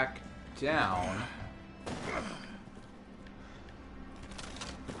back down.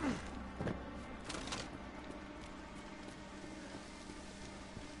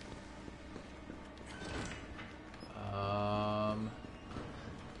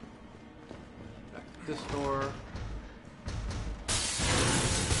 Back to this door. I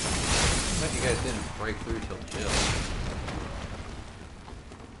bet you guys didn't break through till Jill.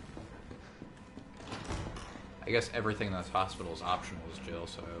 I guess everything in this hospital is optional is Jill,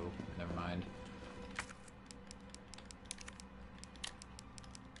 so never mind.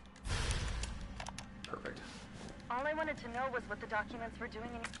 Perfect. All I wanted to know was what the documents were doing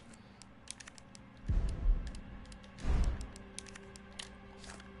in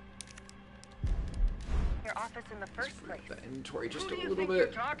your office in the first place. The inventory just Who a do you little think you're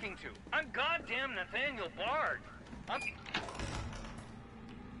bit. talking to? I'm goddamn Nathaniel Bard.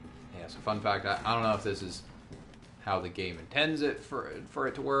 Yeah, so fun fact, I don't know if this is how the game intends it for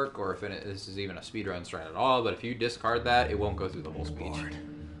it to work, or if this is even a speedrun strat at all, but if you discard that, it won't go through the whole speech. Bard.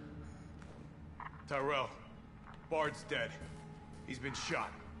 Tyrell, Bard's dead. He's been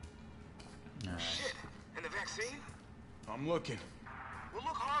shot. All right. Shit. And the vaccine? I'm looking. Well,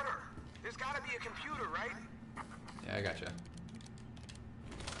 look harder. There's gotta be a computer, right? Yeah, I gotcha.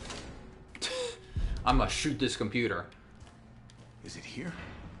 I'm gonna shoot this computer. Is it here?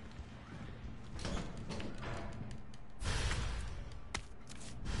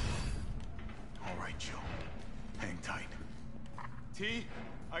 All right, Joe. Hang tight. T,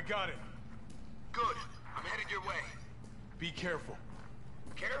 I got it. Good. I'm headed your way. Be careful.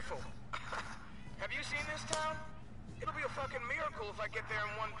 Careful. Have you seen this town? It'll be a fucking miracle if I get there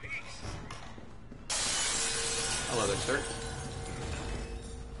in one piece. Hello there, sir.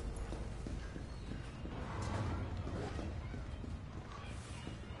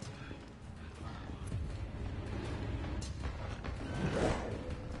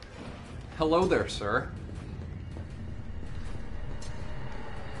 Hello there, sir.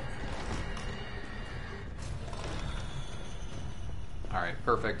 Alright,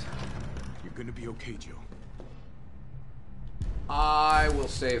 perfect. You're gonna be okay, Joe. I will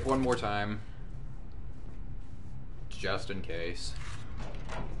save one more time. Just in case.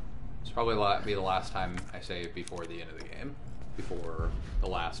 It's probably be the last time I save before the end of the game. Before the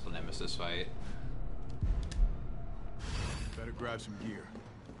last Nemesis fight. Better grab some gear.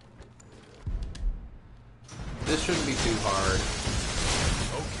 This shouldn't be too hard.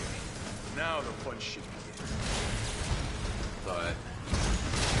 Okay. Now the fun shit begins. But...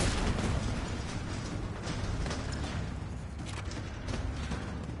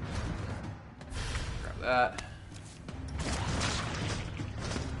 grab that.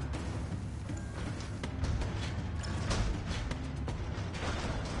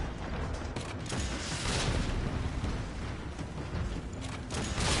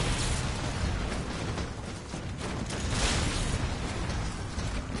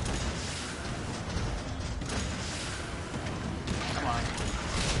 Come on.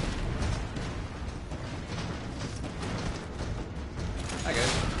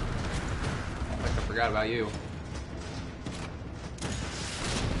 forgot about you.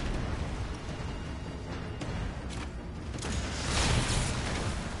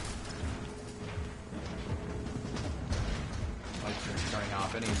 Lights are turning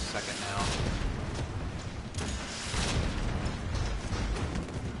off any second now.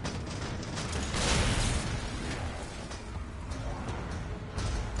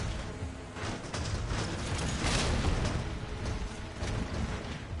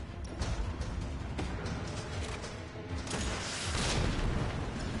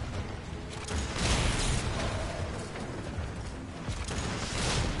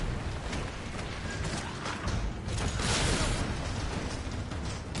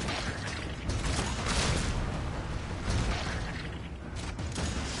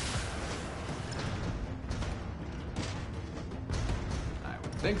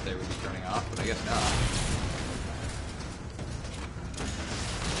 I think they would be turning off, but I guess not.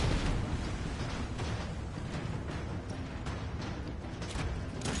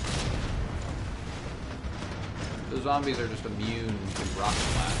 The zombies are just immune to rocket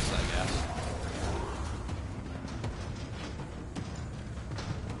blasts, I guess.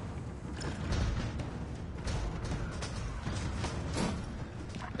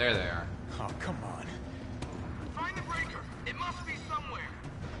 There they are. Oh, come on. Find the breaker. It must be somewhere.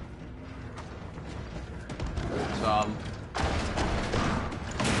 Some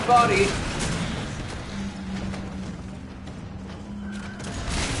body.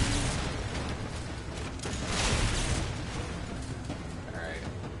 Alright.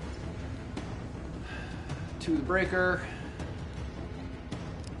 To the breaker.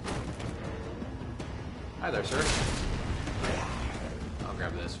 Hi there, sir. I'll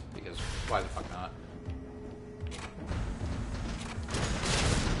grab this because why the fuck not?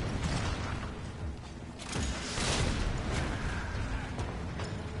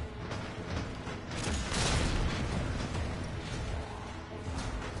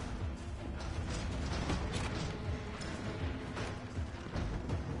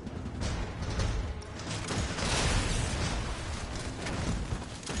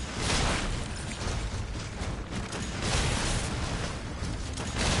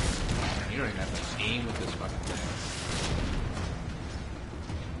 You don't even have to aim with this fucking thing.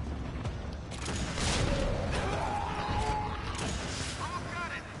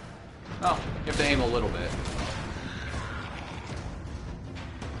 Oh, you have to aim a little bit.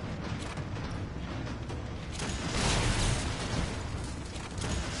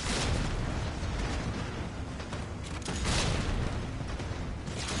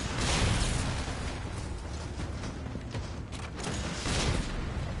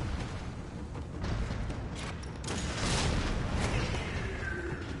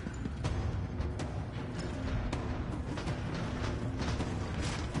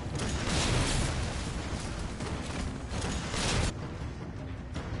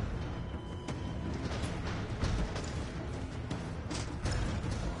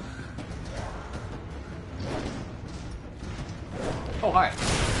 Oh, hi.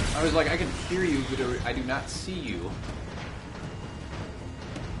 I was like, I can hear you, but I do not see you.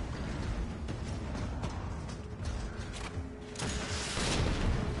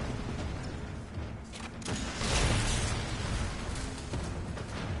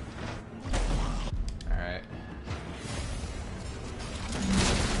 Alright.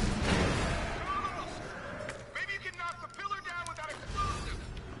 Maybe you can knock the pillar down without explosives.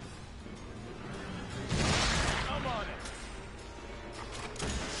 Come on it.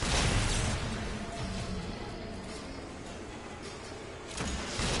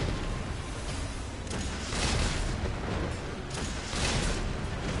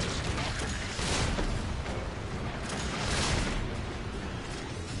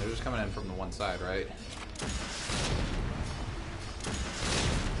 They're just coming in from the one side, right?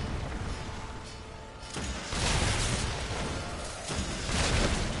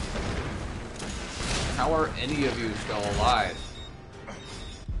 How are any of you still alive?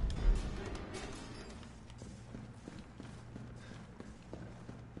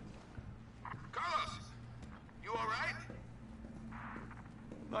 Carlos, you all right?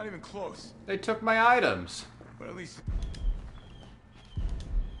 Not even close. They took my items. But at least...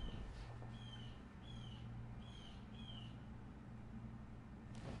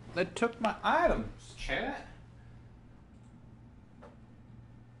 They took my items, chat.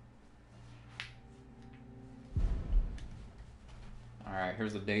 Alright,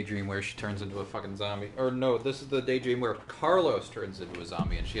 here's the daydream where she turns into a fucking zombie. Or no, this is the daydream where Carlos turns into a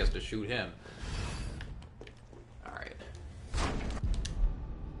zombie and she has to shoot him. Alright.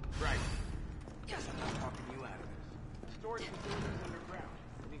 Right. Guess I'm not talking you out of this. Storage facilities underground,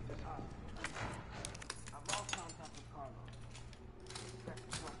 beneath this hospital.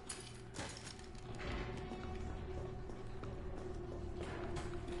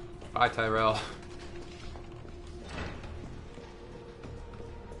 Bye, Tyrell.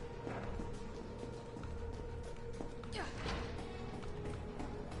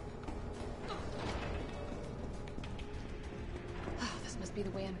 This must be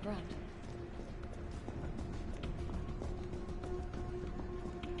the way underground.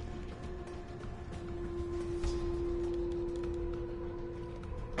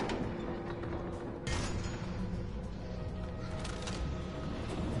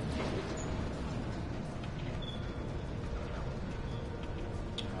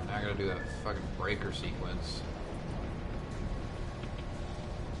 Now I gotta do that fucking breaker sequence.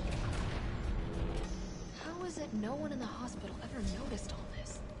 How is it no one in the hospital ever noticed all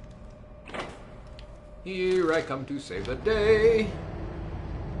this? Here I come to save the day.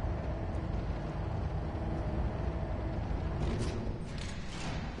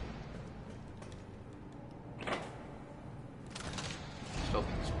 Still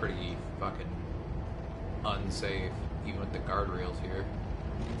think it's pretty fucking unsafe, even with the guardrails here.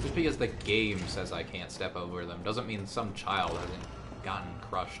 Just because the game says I can't step over them doesn't mean some child hasn't gotten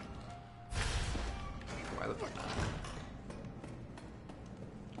crushed. Why the fuck not?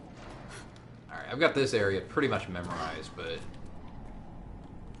 Alright, I've got this area pretty much memorized, but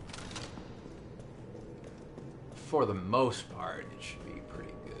for the most part, it should be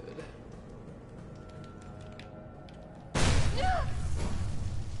pretty good.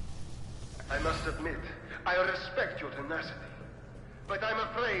 I must admit, I respect your tenacity, but I'm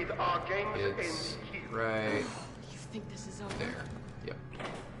afraid our games It's end here. right You think this is over? there. Yep.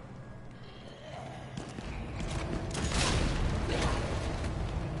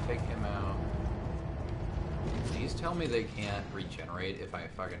 Take him out. Please tell me they can't regenerate if I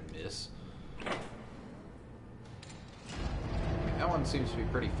fucking miss. That one seems to be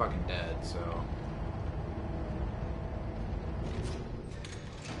pretty fucking dead, so...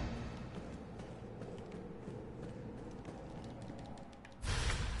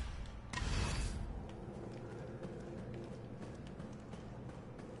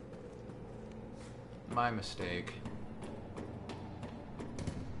 My mistake.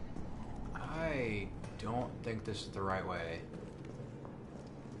 I don't think this is the right way.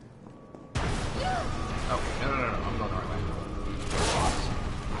 Oh, no, I'm going the right way.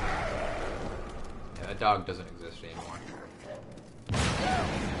 Yeah, that dog doesn't exist anymore.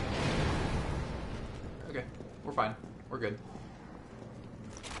 Okay, we're fine. We're good.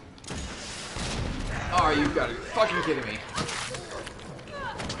 Oh, you've got to be fucking kidding me.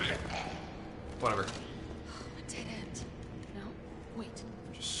 Whatever. A dead end. No, wait.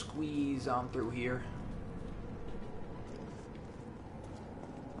 Just squeeze on through here.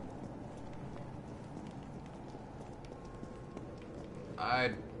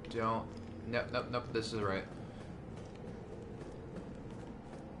 I don't... Nope, this is right.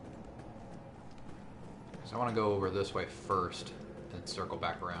 So I want to go over this way first, and circle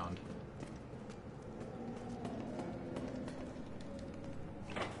back around.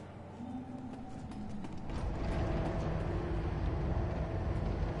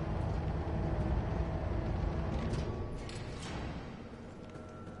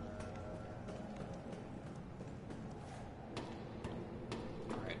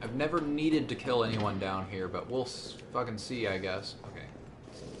 I've never needed to kill anyone down here, but we'll fucking see, I guess. Okay,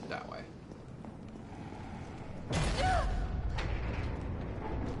 that way.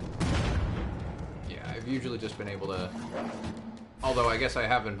 Yeah, I've usually just been able to... Although I guess I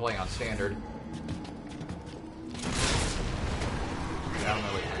have been playing on standard. Down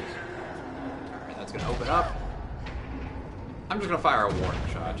the way. Alright, that's gonna open up. I'm just gonna fire a warning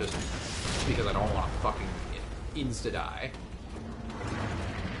shot, just because I don't want to fucking insta-die.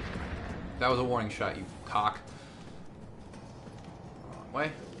 That was a warning shot, you cock. Wrong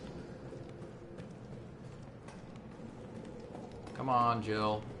way. Come on,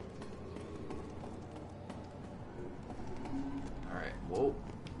 Jill. Alright, whoa.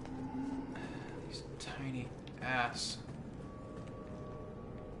 These tiny ass.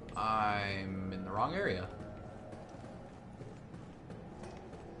 I'm in the wrong area.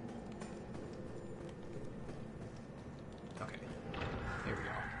 Okay, here we go.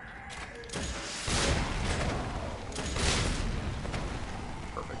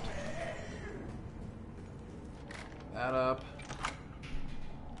 Perfect. That up.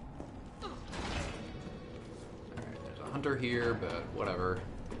 Alright, there's a hunter here, but whatever.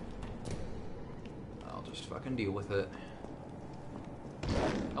 I'll just fucking deal with it.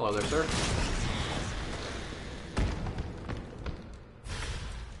 Hello there, sir.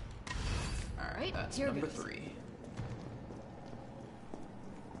 Alright, that's number 3.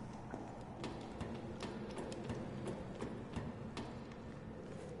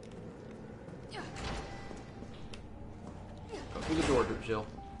 the door, Jill.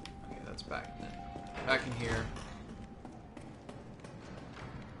 Okay, that's back. Back in here.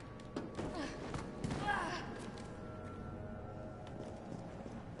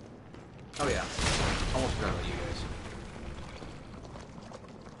 Oh yeah. Almost forgot about you guys.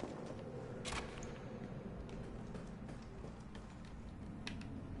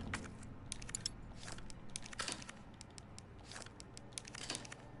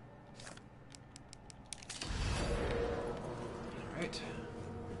 Alright.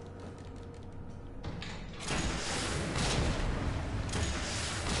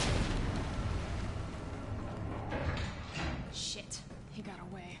 Shit, he got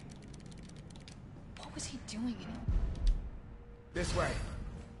away. What was he doing? This way.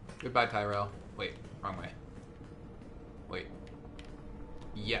 Goodbye, Tyrell. Wait, wrong way. Wait.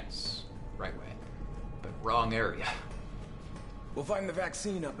 Yes, right way. But wrong area. We'll find the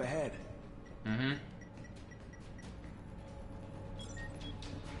vaccine up ahead. Mm-hmm.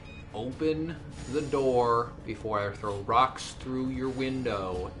 Open the door before I throw rocks through your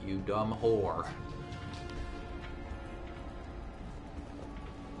window, you dumb whore.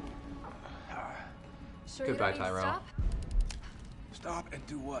 Sure Goodbye, you don't need to Tyrell. stop? Stop and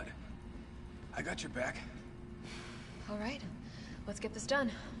do what? I got your back. All right, let's get this done.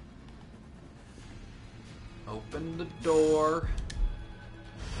 Open the door.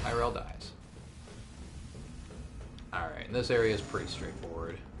 Tyrell dies. Alright, and this area is pretty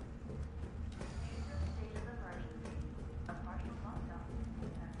straightforward.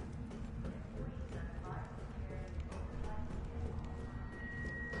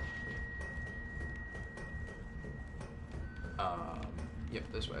 Yep,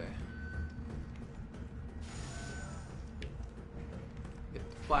 this way.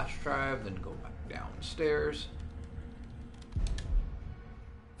 Get the flash drive, then go back downstairs.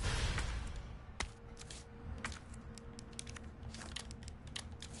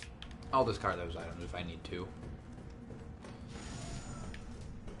 I'll discard those items if I need to.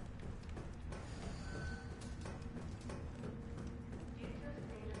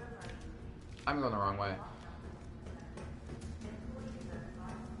 I'm going the wrong way.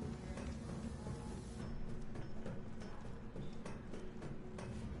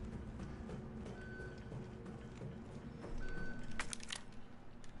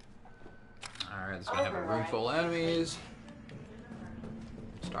 Alright, it's gonna have a room full of enemies.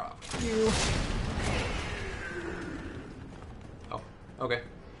 Start off with you. Oh, okay.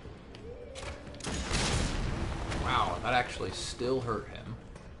 Wow, that actually still hurt him.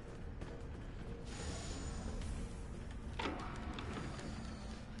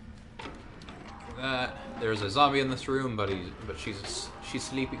 There's a zombie in this room, but she's a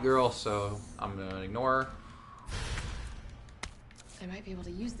sleepy girl, so I'm gonna ignore her. I might be able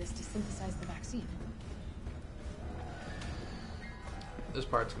to use this to synthesize the vaccine. This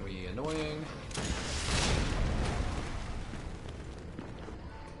part's gonna be annoying.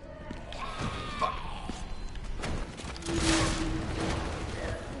 Fuck.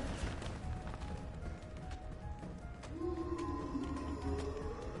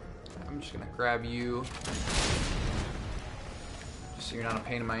 I'm just gonna grab you. Just so you're not a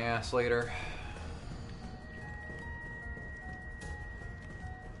pain in my ass later.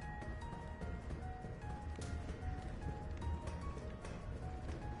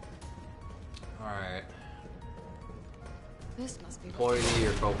 Alright. This must be Employee of the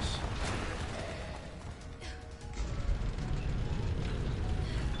year, folks.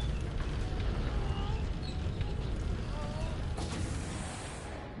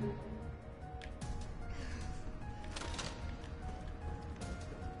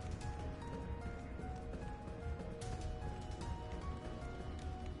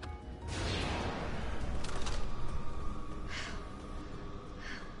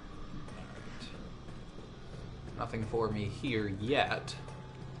 Nothing for me here yet.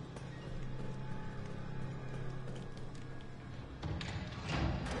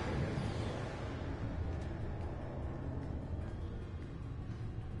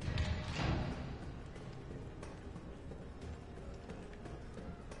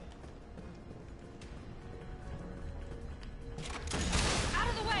 out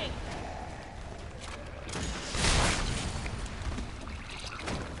of the way.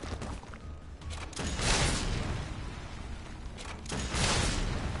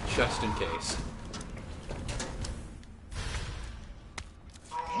 Just in case.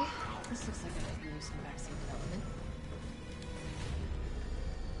 Okay, this looks like I could use some vaccine development.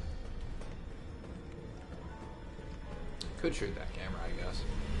 Could shoot that camera, I guess.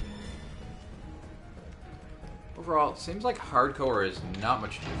 Overall, it seems like hardcore is not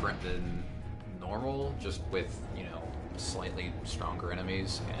much different than normal, just with, you know, slightly stronger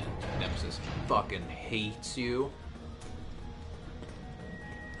enemies, and Nemesis fucking hates you.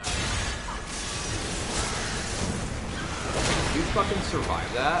 Did you fucking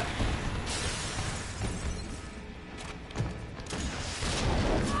survive that?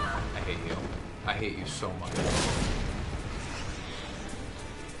 I hate you. I hate you so much.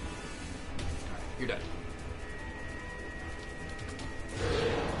 You're dead.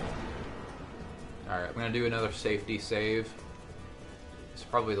 Alright, I'm gonna do another safety save. It's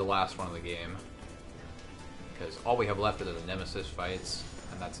probably the last one of the game. Because all we have left are the Nemesis fights,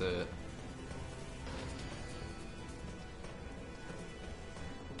 and that's it.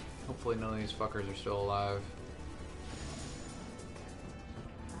 Hopefully none of these fuckers are still alive.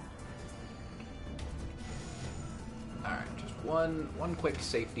 Alright, just one quick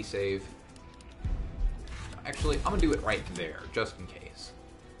safety save. Actually, I'm gonna do it right there, just in case.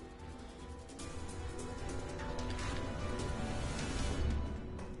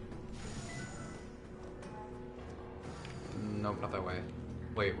 Nope, not that way.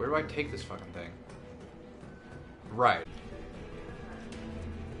 Wait, where do I take this fucking thing? Right.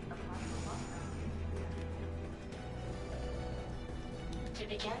 To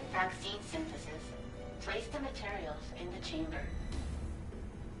begin vaccine synthesis, place the materials in the chamber.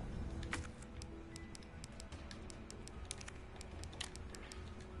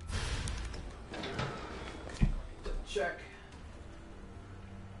 Check.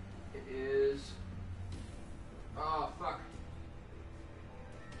 It is... Oh, fuck.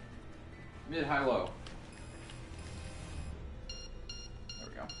 Mid, high, low. There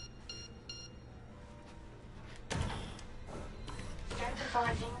we go.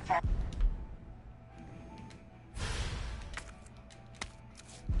 Synthesizing vaccine.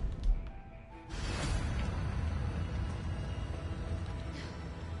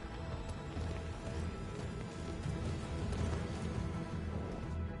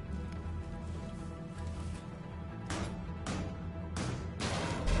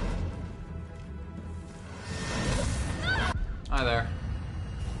 Hi there.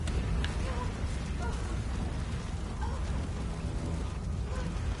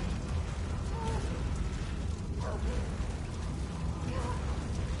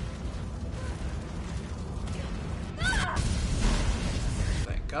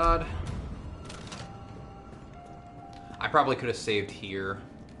 Thank God. I probably could have saved here.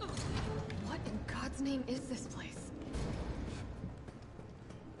 What in God's name is this place?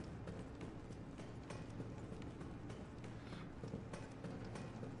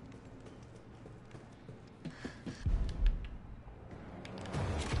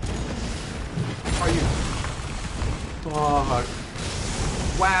 Are you? Fuck.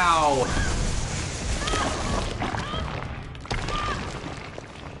 Wow.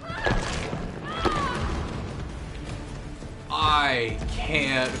 I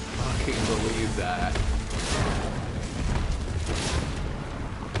can't fucking believe that.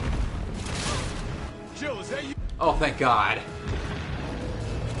 Jill, is that you? Oh, thank God.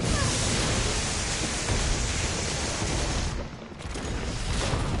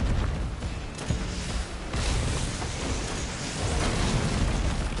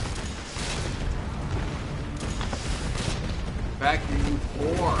 Back you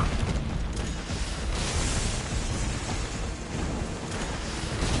four.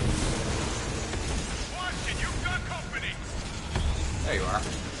 Watch it, you've got company. There you are.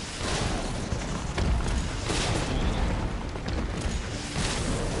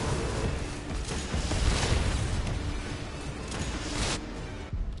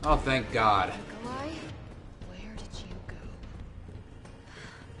 Oh, thank God. Nikolai, where did you go?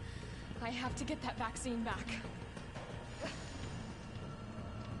 I have to get that vaccine back.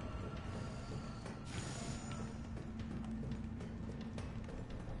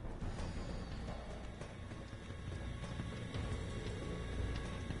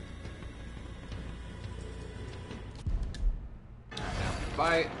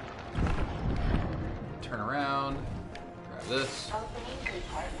 Fight. Turn around. Grab this. Opening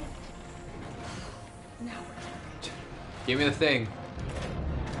compartment. Now we're Give me the thing.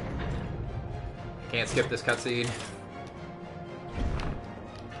 Can't skip this cutscene.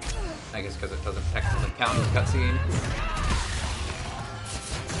 I guess because it doesn't technically count as a cutscene.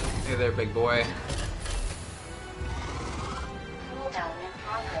 Hey there, big boy. Cool down in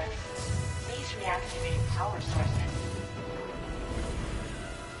progress. Please reactivate power sources.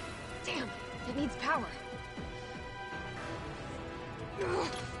 Damn, it needs power.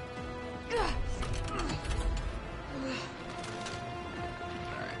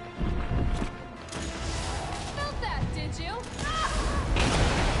 Felt that, did you?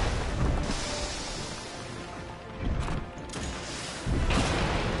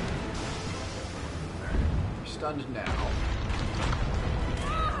 stunned now.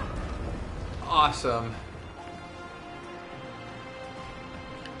 Awesome.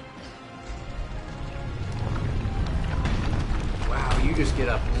 Wow, you just get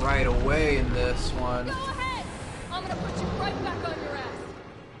up right away in this one. Go ahead! I'm gonna put you right back on your ass.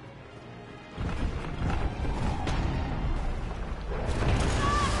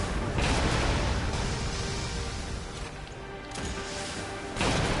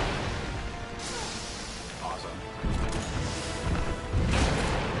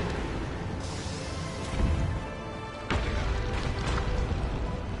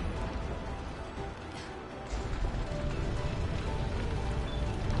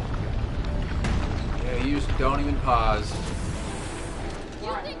 Don't even pause. You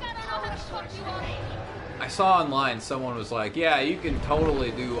think I don't know how to fuck you up? I saw online someone was like, yeah, you can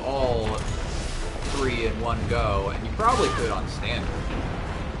totally do all 3 in one go, and you probably could on standard.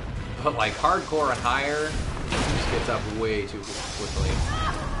 But like hardcore and higher, it just gets up way too quickly.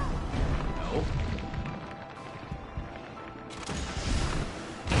 No.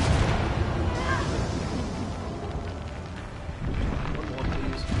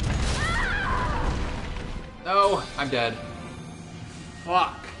 No, I'm dead.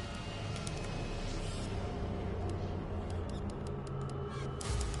 Fuck.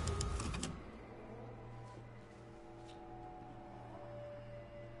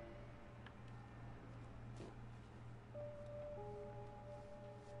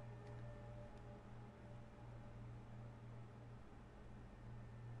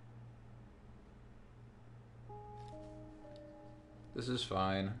 This is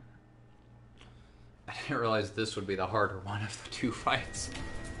fine. I didn't realize this would be the harder one of the 2 fights.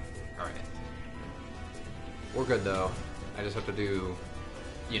 Alright. We're good though. I just have to do,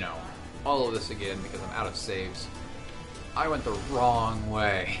 you know, all of this again because I'm out of saves. I went the wrong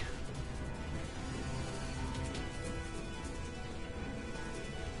way.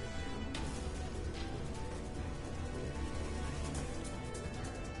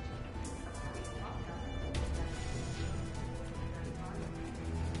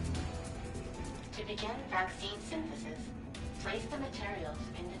 To begin vaccine synthesis, place the materials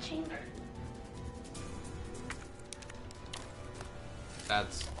in the chamber.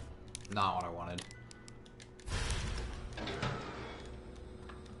 That's not what I wanted.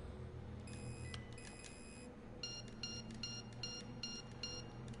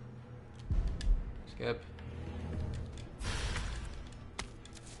 Skip.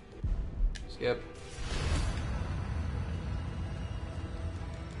 Skip.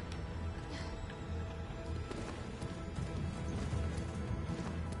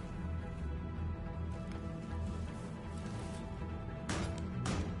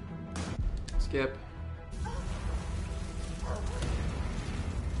 Skip.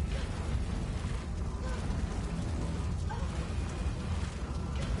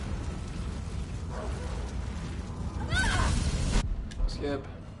 Skip.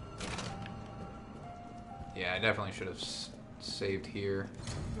 Yeah, I definitely should have saved here.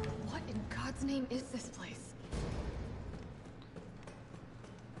 What in God's name is this place?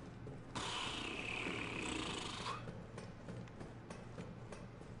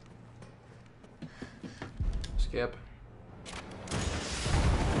 Skip.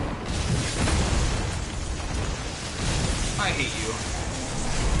 I hate you.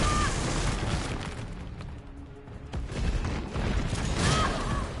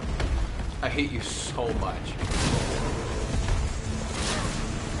 I hate you so much.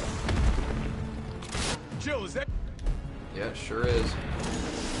 Jill, is that? Yeah, it sure is.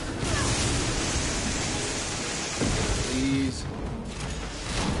 Please.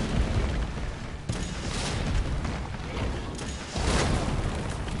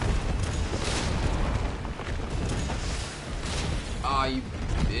 Ah, you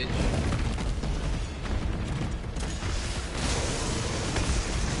bitch.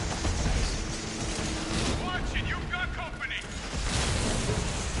 Watch it, you've got company.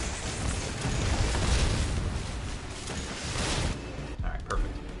 Alright,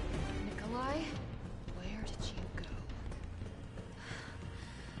 perfect. Nikolai, where did you go?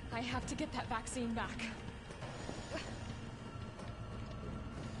 I have to get that vaccine back.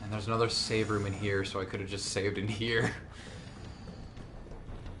 And there's another save room in here, so I could have just saved in here.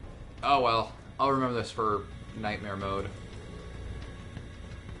 Oh well, I'll remember this for nightmare mode.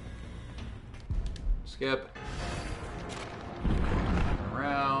 Skip.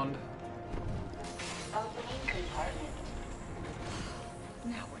 Around. Opening compartment.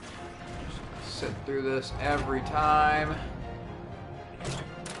 Now we're talking. Sit through this every time.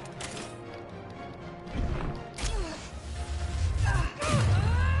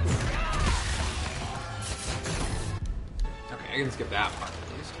 can skip that part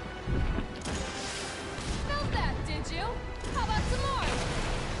at least. Felt that, did you? How about some more?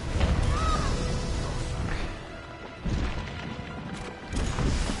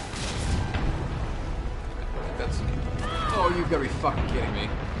 That's... Oh, you've got to be fucking kidding me.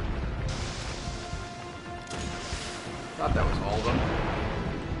 Thought that was all of them.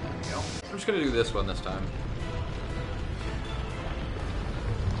 There we go. I'm just gonna do this one this time.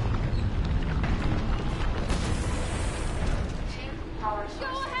 Go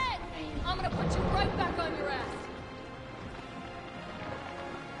ahead! I'm gonna put you right back on your ass.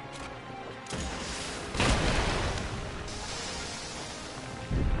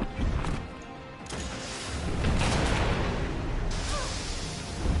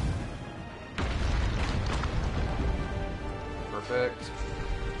 Perfect.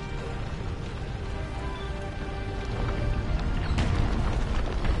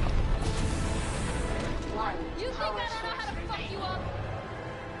 You think I don't know how to fuck you up?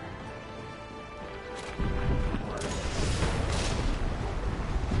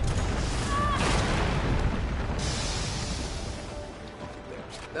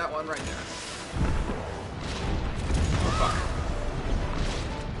 That one right there. Oh, fuck.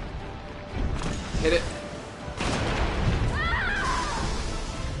 Hit it.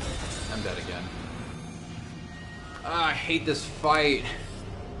 I'm dead again. Ah, I hate this fight.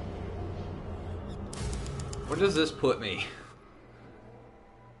 Where does this put me?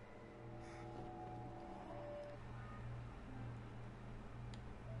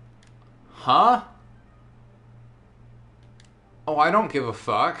 Huh? Oh, I don't give a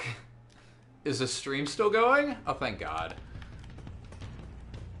fuck. Is the stream still going? Oh, thank God.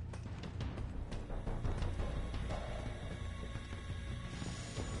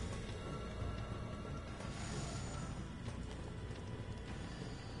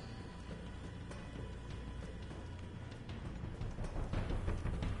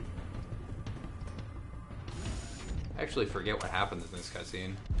 I actually forget what happens in this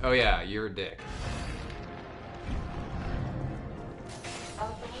cutscene. Oh yeah, you're a dick.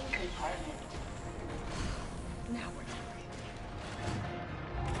 Opening compartment. Now we're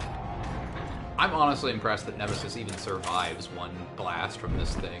I'm honestly impressed that Nemesis even survives one blast from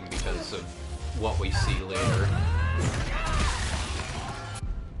this thing because of what we see later.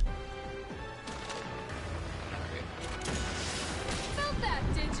 Felt that,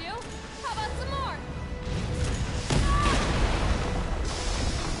 did you? How about some more?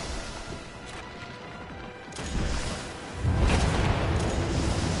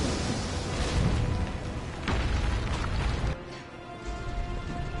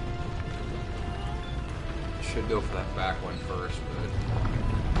 Should go for that back one first, but...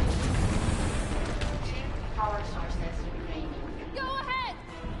 Two power sources remaining. Go ahead!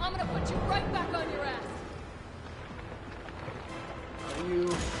 I'm gonna put you right back on your ass. Are you...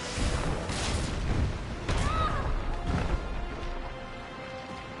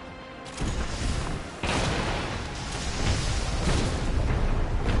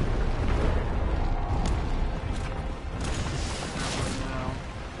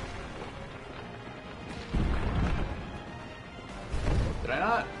 Did I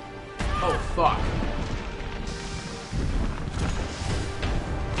not? Oh, fuck.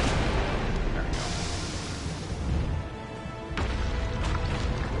 There we go.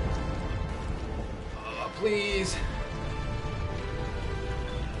 Oh, please.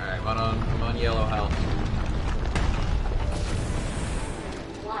 Alright, I'm on yellow health.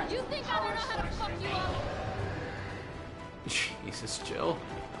 You think I don't know how to fuck you up? Jesus, Jill.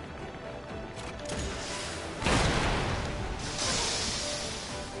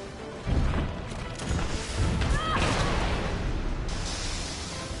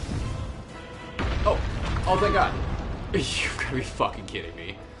 Oh, thank God. You've got to be fucking kidding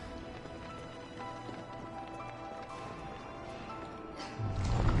me.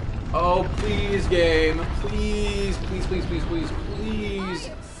 Oh, please, game. Please, please, please, please, please, please.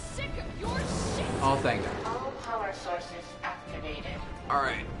 I am sick of your shit. Oh, thank God. All power sources activated.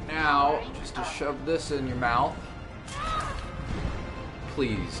 Alright, now, just to shove this in your mouth.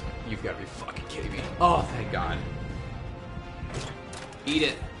 Please. You've got to be fucking kidding me. Oh, thank God. Eat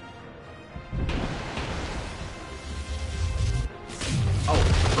it. Oh,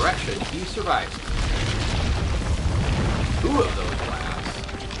 correction. He survived. 2 of those blasts.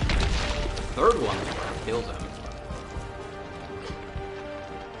 The third one kills him.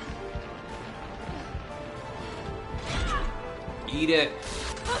 Eat it.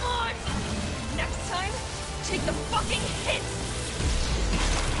 Come on! Next time, take the fucking hit!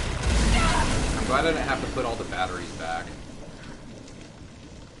 I'm glad I didn't have to put all the batteries back.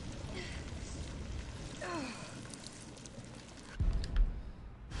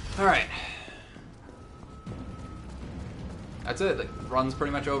 Alright. That's it. The run's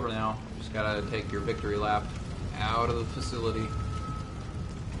pretty much over now. Just gotta take your victory lap out of the facility.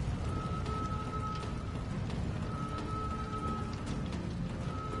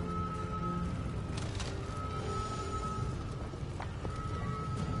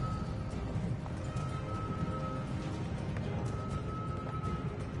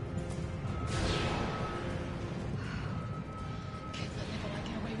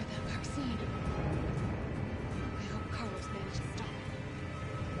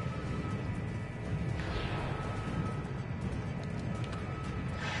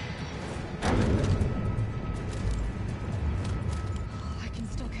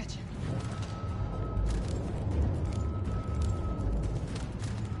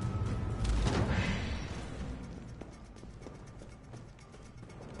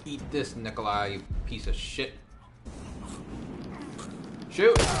 Eat this, Nikolai, you piece of shit.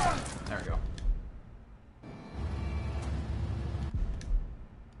 Shoot! There we go.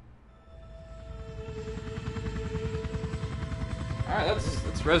 Alright,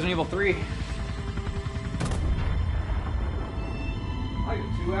 that's Resident Evil 3. Like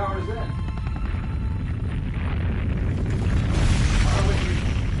 2 hours in. I wish you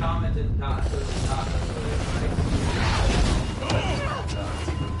commented not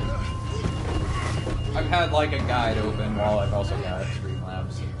I've had like a guide open while I've also got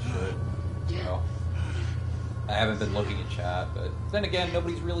Streamlabs and shit. So I haven't been looking at chat, but then again,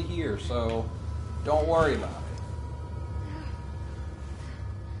 nobody's really here, so don't worry about it.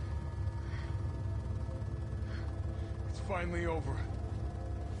 It's finally over.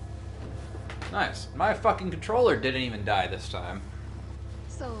 Nice. My fucking controller didn't even die this time.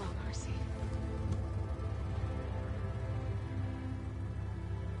 So long, Marcy.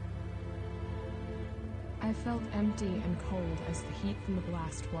 I felt empty and cold as the heat from the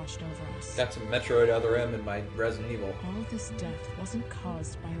blast washed over us. Got some Metroid Other M in my Resident Evil. All this death wasn't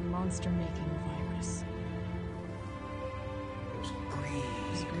caused by a monster-making virus. It was greed.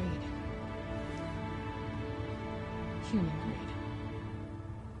 It was greed. Human greed.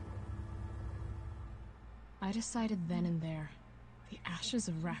 I decided then and there, the ashes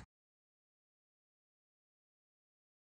of